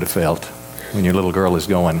how you would have felt when your little girl is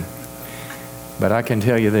going. But I can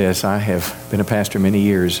tell you this, I have been a pastor many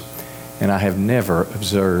years, and I have never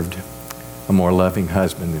observed a more loving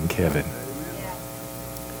husband than Kevin.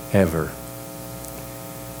 Ever.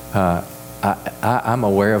 I'm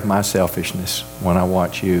aware of my selfishness when I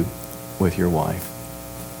watch you with your wife.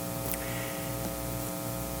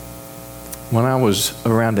 When I was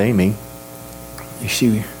around Amy,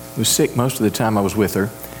 she was sick most of the time I was with her.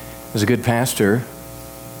 I was a good pastor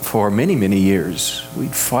for many, many years.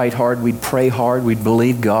 We'd fight hard, we'd pray hard, we'd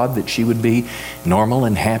believe God that she would be normal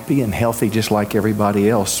and happy and healthy just like everybody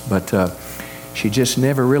else. But she just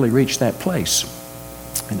never really reached that place.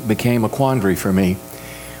 And it became a quandary for me.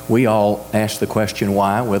 We all ask the question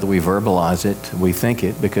why, whether we verbalize it, we think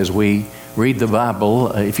it, because we read the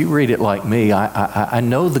Bible. If you read it like me, I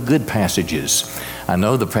know the good passages. I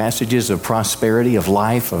know the passages of prosperity, of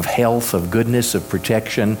life, of health, of goodness, of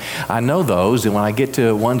protection. I know those, and when I get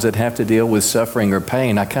to ones that have to deal with suffering or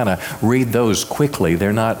pain, I kind of read those quickly.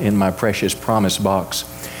 They're not in my precious promise box.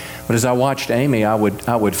 But as I watched Amy, I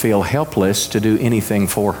would feel helpless to do anything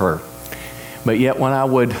for her. But yet when I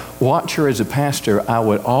would watch her as a pastor, I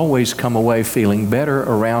would always come away feeling better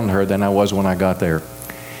around her than I was when I got there.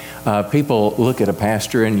 People look at a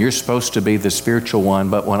pastor and you're supposed to be the spiritual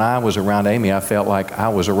one, but when I was around Amy, I felt like I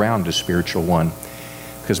was around a spiritual one.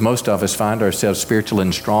 Because most of us find ourselves spiritual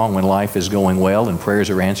and strong when life is going well and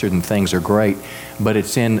prayers are answered and things are great. But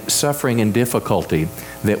it's in suffering and difficulty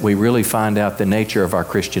that we really find out the nature of our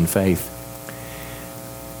Christian faith.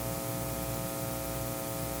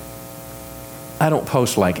 I don't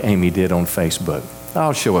post like Amy did on Facebook.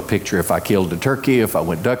 I'll show a picture if I killed a turkey, if I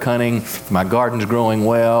went duck hunting, if my garden's growing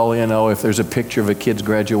well, if there's a picture of a kid's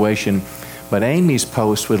graduation. But Amy's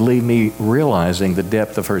post would leave me realizing the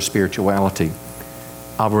depth of her spirituality.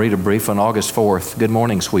 I'll read a brief on August 4th. Good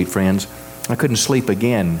morning, sweet friends. I couldn't sleep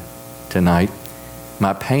again tonight.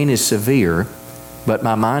 My pain is severe, but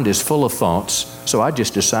my mind is full of thoughts, so I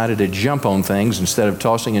just decided to jump on things instead of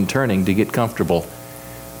tossing and turning to get comfortable.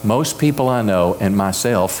 Most people I know, and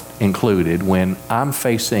myself included, when I'm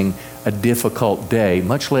facing a difficult day,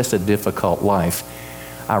 much less a difficult life,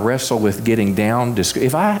 I wrestle with getting down.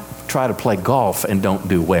 If I try to play golf and don't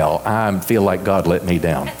do well, I feel like God let me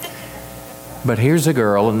down. But here's a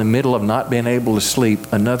girl in the middle of not being able to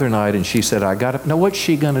sleep another night, and she said, now what's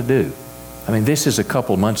she going to do? I mean, this is a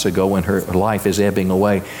couple months ago when her life is ebbing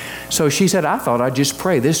away. So she said, I thought I'd just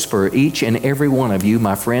pray this for each and every one of you,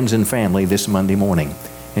 my friends and family, this Monday morning.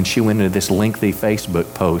 And she went into this lengthy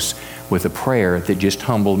Facebook post with a prayer that just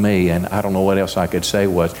humbled me, and I don't know what else I could say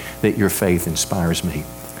was that your faith inspires me.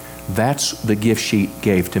 That's the gift she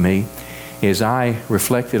gave to me. As I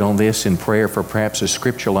reflected on this in prayer for perhaps a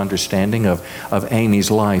scriptural understanding of Amy's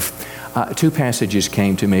life, two passages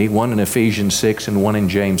came to me, one in Ephesians 6 and one in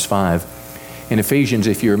James 5. In Ephesians,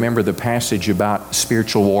 if you remember the passage about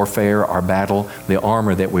spiritual warfare, our battle, the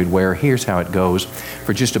armor that we'd wear, here's how it goes.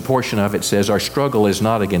 For just a portion of it says, our struggle is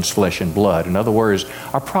not against flesh and blood. In other words,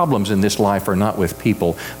 our problems in this life are not with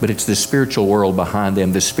people, but it's the spiritual world behind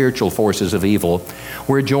them, the spiritual forces of evil.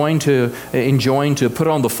 We're enjoined to put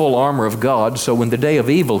on the full armor of God, so when the day of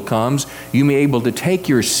evil comes, you may be able to take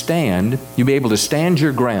your stand, you'll be able to stand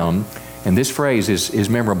your ground, and this phrase is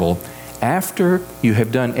memorable, after you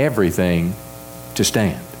have done everything to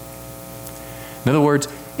stand. In other words,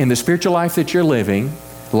 in the spiritual life that you're living,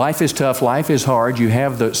 life is tough, life is hard, you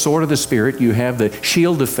have the sword of the Spirit, you have the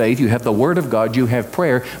shield of faith, you have the Word of God, you have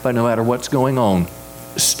prayer, but no matter what's going on,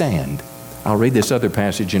 stand. I'll read this other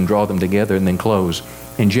passage and draw them together and then close.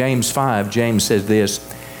 In James 5, James says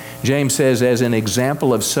this. James says, as an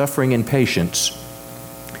example of suffering and patience,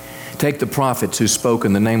 take the prophets who spoke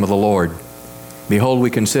in the name of the Lord. Behold, we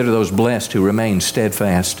consider those blessed who remain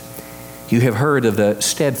steadfast. You have heard of the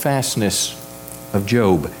steadfastness of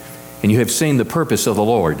Job, and you have seen the purpose of the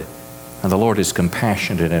Lord. And the Lord is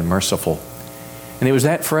compassionate and merciful. And it was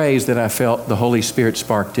that phrase that I felt the Holy Spirit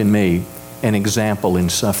sparked in me, an example in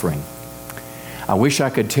suffering. I wish I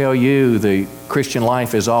could tell you the Christian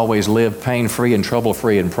life is always lived pain-free and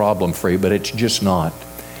trouble-free and problem-free, but it's just not.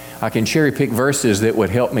 I can cherry-pick verses that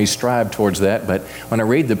would help me strive towards that, but when I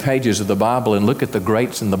read the pages of the Bible and look at the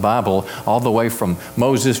greats in the Bible, all the way from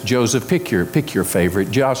Moses, Joseph, pick your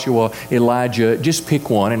favorite, Joshua, Elijah, just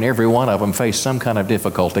pick one, and every one of them faced some kind of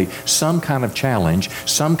difficulty, some kind of challenge,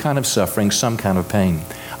 some kind of suffering, some kind of pain.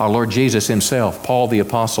 Our Lord Jesus himself, Paul the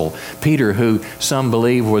Apostle, Peter, who some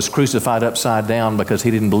believe was crucified upside down because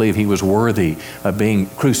he didn't believe he was worthy of being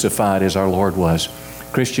crucified as our Lord was.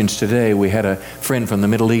 Christians today, we had a friend from the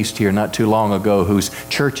Middle East here not too long ago whose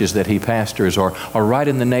churches that he pastors are right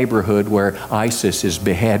in the neighborhood where ISIS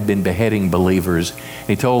had been beheading believers.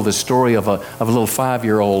 He told the story of a little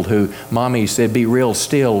 5-year-old who mommy said, be real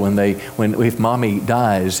still if mommy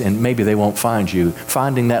dies and maybe they won't find you.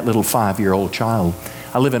 Finding that little 5-year-old child.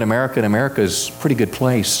 I live in America, and America's a pretty good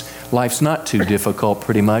place. Life's not too difficult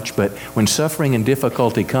pretty much, but when suffering and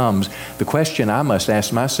difficulty comes, the question I must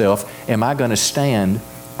ask myself, am I going to stand,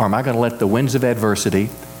 or am I going to let the winds of adversity,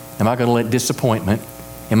 am I going to let disappointment,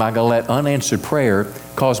 am I going to let unanswered prayer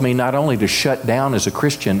cause me not only to shut down as a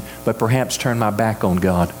Christian, but perhaps turn my back on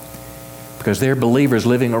God? Because there are believers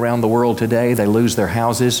living around the world today, they lose their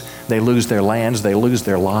houses, they lose their lands, they lose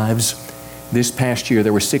their lives. This past year,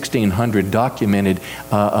 there were 1,600 documented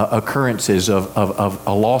occurrences of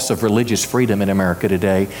a loss of religious freedom in America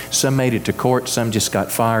today. Some made it to court, some just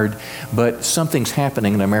got fired. But something's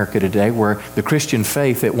happening in America today where the Christian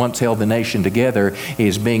faith that once held the nation together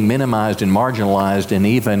is being minimized and marginalized and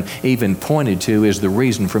even pointed to as the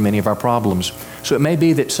reason for many of our problems. So it may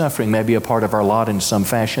be that suffering may be a part of our lot in some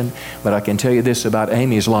fashion, but I can tell you this about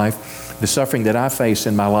Amy's life. The suffering that I face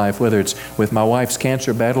in my life, whether it's with my wife's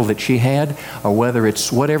cancer battle that she had, or whether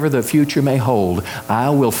it's whatever the future may hold,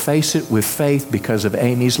 I will face it with faith because of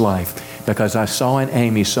Amy's life. Because I saw in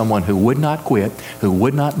Amy someone who would not quit, who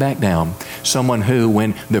would not back down, someone who,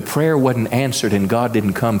 when the prayer wasn't answered and God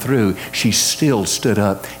didn't come through, she still stood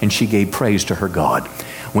up and she gave praise to her God.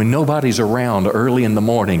 When nobody's around early in the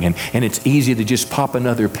morning and it's easy to just pop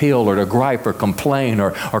another pill or to gripe or complain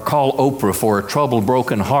or call Oprah for a troubled,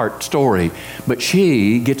 broken heart story. But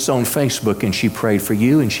she gets on Facebook and she prayed for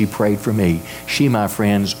you and she prayed for me. She, my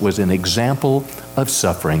friends, was an example of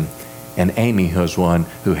suffering. And Amy was one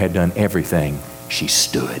who had done everything. She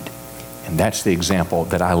stood. And that's the example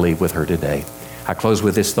that I leave with her today. I close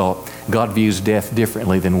with this thought. God views death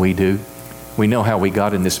differently than we do. We know how we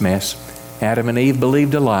got in this mess. Adam and Eve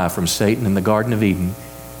believed a lie from Satan in the Garden of Eden.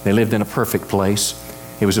 They lived in a perfect place.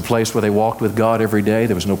 It was a place where they walked with God every day.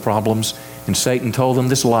 There was no problems. And Satan told them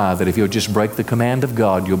this lie that if you'll just break the command of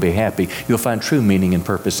God, you'll be happy. You'll find true meaning and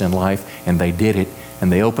purpose in life. And they did it.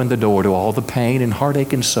 And they opened the door to all the pain and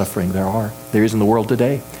heartache and suffering there is in the world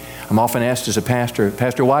today. I'm often asked as a pastor,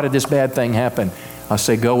 Pastor, why did this bad thing happen? I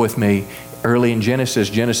say, go with me. Early in Genesis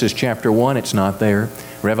chapter 1, it's not there.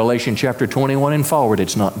 Revelation chapter 21 and forward,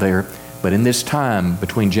 it's not there. But in this time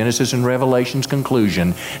between Genesis and Revelation's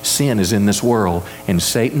conclusion, sin is in this world. And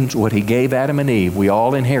Satan's, what he gave Adam and Eve, we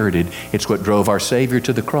all inherited. It's what drove our Savior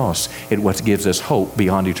to the cross. It's what gives us hope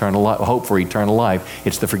beyond eternal life, hope for eternal life.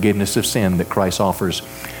 It's the forgiveness of sin that Christ offers.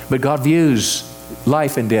 But God views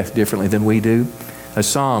life and death differently than we do. The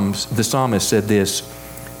psalmist said this,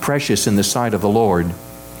 precious in the sight of the Lord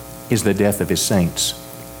is the death of His saints.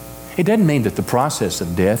 It doesn't mean that the process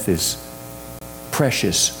of death is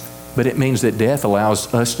precious, but it means that death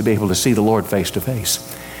allows us to be able to see the Lord face to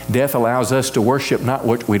face. Death allows us to worship not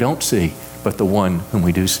what we don't see, but the one whom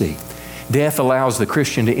we do see. Death allows the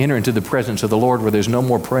Christian to enter into the presence of the Lord where there's no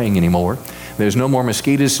more praying anymore. There's no more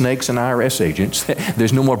mosquitoes, snakes, and IRS agents.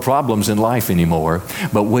 There's no more problems in life anymore,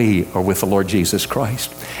 but we are with the Lord Jesus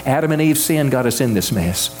Christ. Adam and Eve's sin got us in this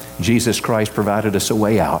mess. Jesus Christ provided us a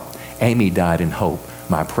way out. Amy died in hope.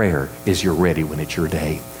 My prayer is you're ready when it's your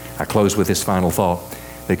day. I close with this final thought.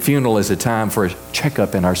 The funeral is a time for a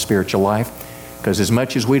checkup in our spiritual life, because as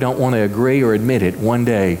much as we don't want to agree or admit it, one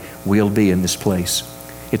day we'll be in this place.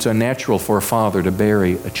 It's unnatural for a father to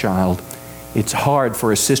bury a child. It's hard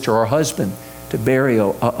for a sister or a husband to bury a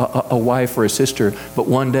wife or a sister, but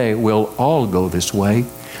one day we'll all go this way.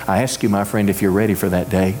 I ask you, my friend, if you're ready for that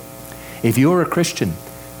day. If you're a Christian,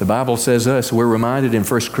 the Bible says we're reminded in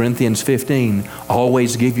 1 Corinthians 15,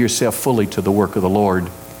 always give yourself fully to the work of the Lord.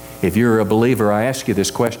 If you're a believer, I ask you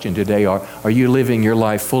this question today. Are you living your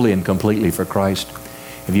life fully and completely for Christ?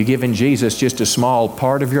 Have you given Jesus just a small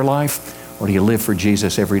part of your life? Or do you live for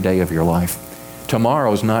Jesus every day of your life?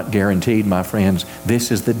 Tomorrow's not guaranteed, my friends.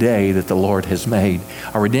 This is the day that the Lord has made.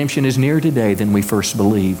 Our redemption is nearer today than we first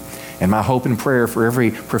believed. And my hope and prayer for every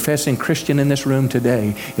professing Christian in this room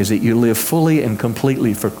today is that you live fully and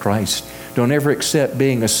completely for Christ. Don't ever accept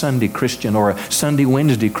being a Sunday Christian or a Sunday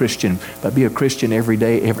Wednesday Christian, but be a Christian every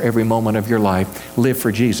day, every moment of your life. Live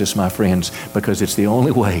for Jesus, my friends, because it's the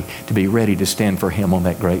only way to be ready to stand for Him on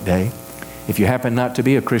that great day. If you happen not to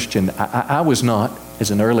be a Christian, I was not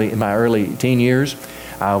in my early teen years.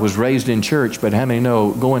 I was raised in church, but how many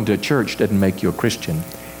know going to church doesn't make you a Christian?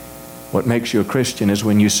 What makes you a Christian is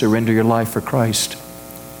when you surrender your life for Christ.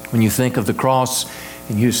 When you think of the cross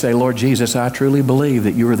and you say, Lord Jesus, I truly believe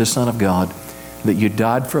that you are the Son of God, that you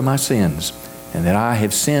died for my sins, and that I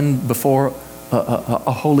have sinned before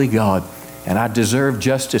a holy God, and I deserve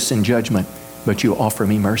justice and judgment, but you offer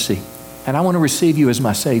me mercy. And I want to receive you as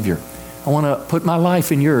my Savior. I want to put my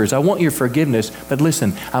life in yours. I want your forgiveness. But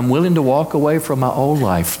listen, I'm willing to walk away from my old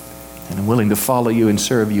life, and I'm willing to follow you and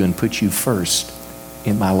serve you and put you first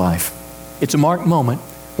in my life. It's a marked moment.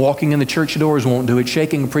 Walking in the church doors won't do it.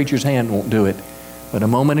 Shaking a preacher's hand won't do it. But a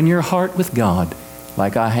moment in your heart with God,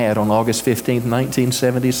 like I had on August 15th,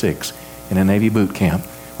 1976 in a Navy boot camp,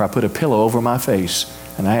 where I put a pillow over my face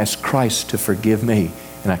and I asked Christ to forgive me,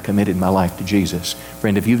 and I committed my life to Jesus.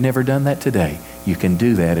 Friend, if you've never done that today, you can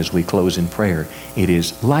do that as we close in prayer. It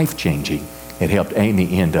is life-changing. It helped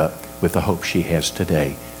Amy end up with the hope she has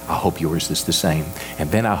today. I hope yours is the same. And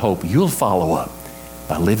then I hope you'll follow up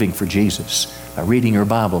by living for Jesus, by reading your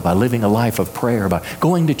Bible, by living a life of prayer, by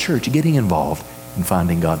going to church, getting involved, and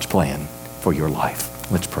finding God's plan for your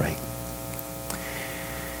life. Let's pray.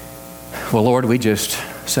 Well, Lord, we just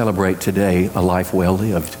celebrate today a life well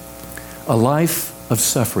lived, a life of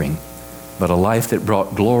suffering, but a life that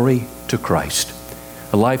brought glory to Christ,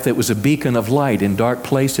 a life that was a beacon of light in dark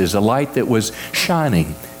places, a light that was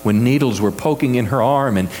shining when needles were poking in her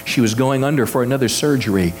arm and she was going under for another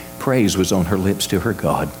surgery. Praise was on her lips to her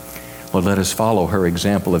God. Lord, let us follow her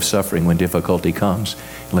example of suffering when difficulty comes,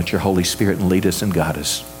 and let your Holy Spirit lead us and guide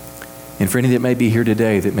us. And for any that may be here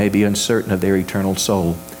today that may be uncertain of their eternal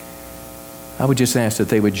soul, I would just ask that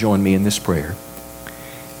they would join me in this prayer.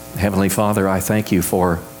 Heavenly Father, I thank you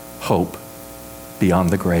for hope beyond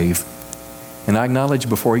the grave. And I acknowledge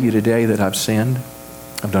before you today that I've sinned,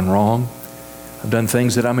 I've done wrong, I've done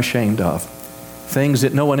things that I'm ashamed of, things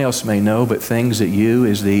that no one else may know, but things that you,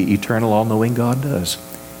 as the eternal, all-knowing God, does.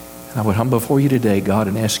 And I would come before you today, God,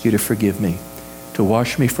 and ask you to forgive me, to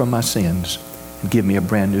wash me from my sins, and give me a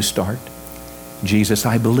brand new start. Jesus,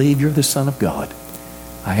 I believe you're the Son of God.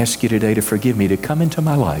 I ask you today to forgive me, to come into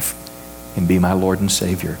my life and be my Lord and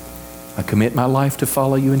Savior. I commit my life to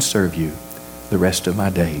follow you and serve you the rest of my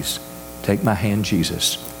days. Take my hand,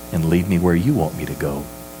 Jesus, and lead me where you want me to go.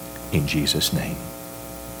 In Jesus' name,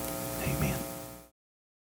 amen.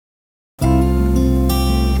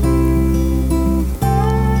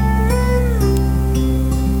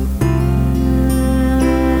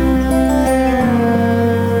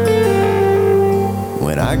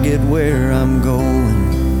 When I get where I'm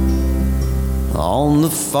going, on the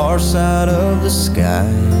far side of the sky,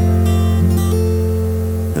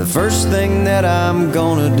 the first thing that I'm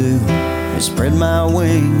gonna do is spread my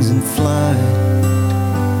wings and fly.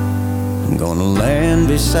 I'm gonna land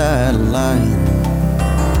beside a lion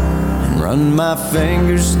and run my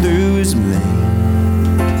fingers through his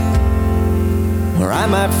mane. Or I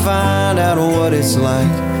might find out what it's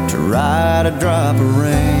like to ride a drop of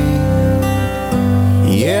rain.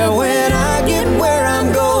 Yeah, when I get where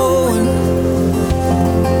I'm going,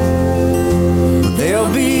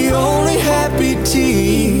 there'll be only happy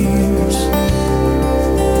tears.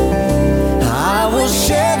 I will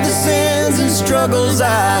shed the sins and struggles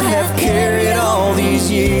I have carried all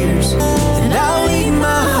these years, and I'll leave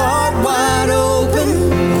my heart wide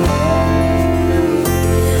open.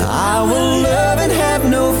 I will love and have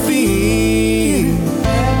no fear.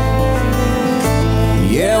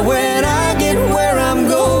 Yeah, when I get where I'm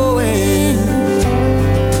going,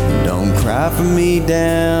 don't cry for me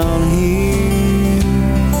down here.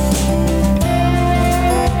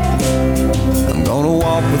 I'm gonna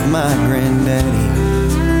walk with my granddaddy,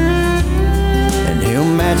 and he'll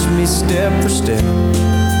match me step for step.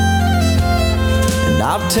 And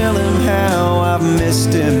I'll tell him how I've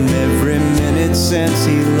missed him every minute since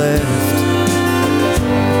he left.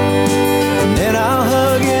 And then I'll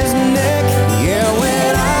hug his neck. Yeah,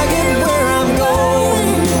 when I get where I'm going,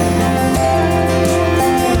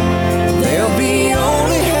 there'll be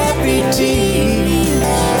only happy tears.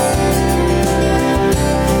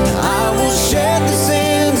 I will shed the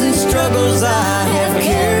sins and struggles I have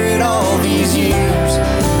carried all these years,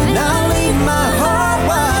 and I'll leave my heart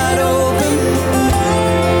wide open.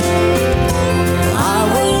 I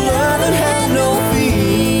will love and have no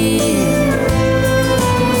fear.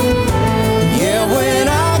 Yeah, when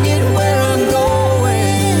I get where I'm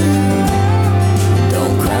going,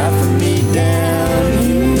 don't cry for me down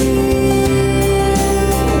here.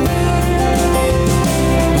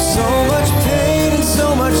 So much pain and so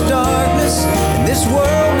much darkness in this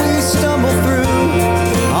world we stumble through.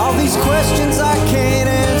 All these questions I can't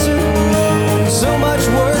answer, so much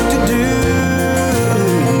work to do.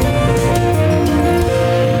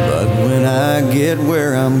 But when I get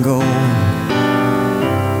where I'm going,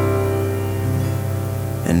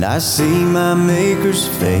 and I see my Maker's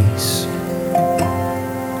face,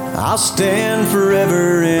 I'll stand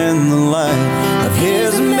forever in the light of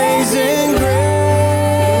His amazing grace.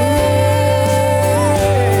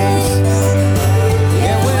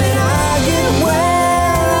 Yeah, when I get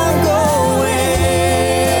where I'm going,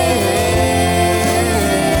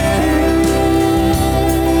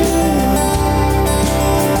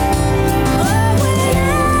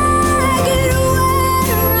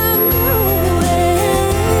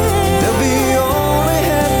 there'll be only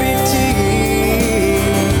happy tears.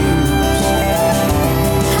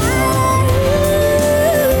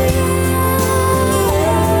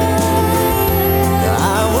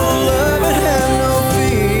 I will love and have no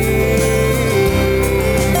fear.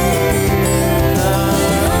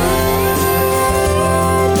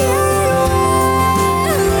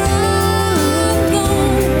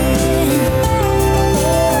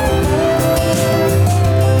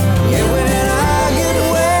 Yeah, when I get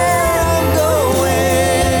where I'm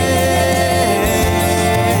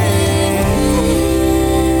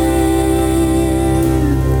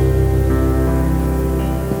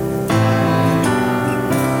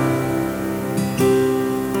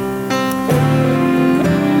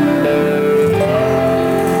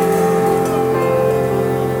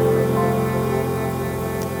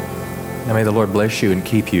Now may the Lord bless you and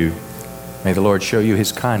keep you. May the Lord show you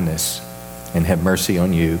His kindness and have mercy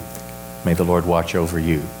on you. May the Lord watch over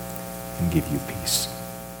you and give you peace.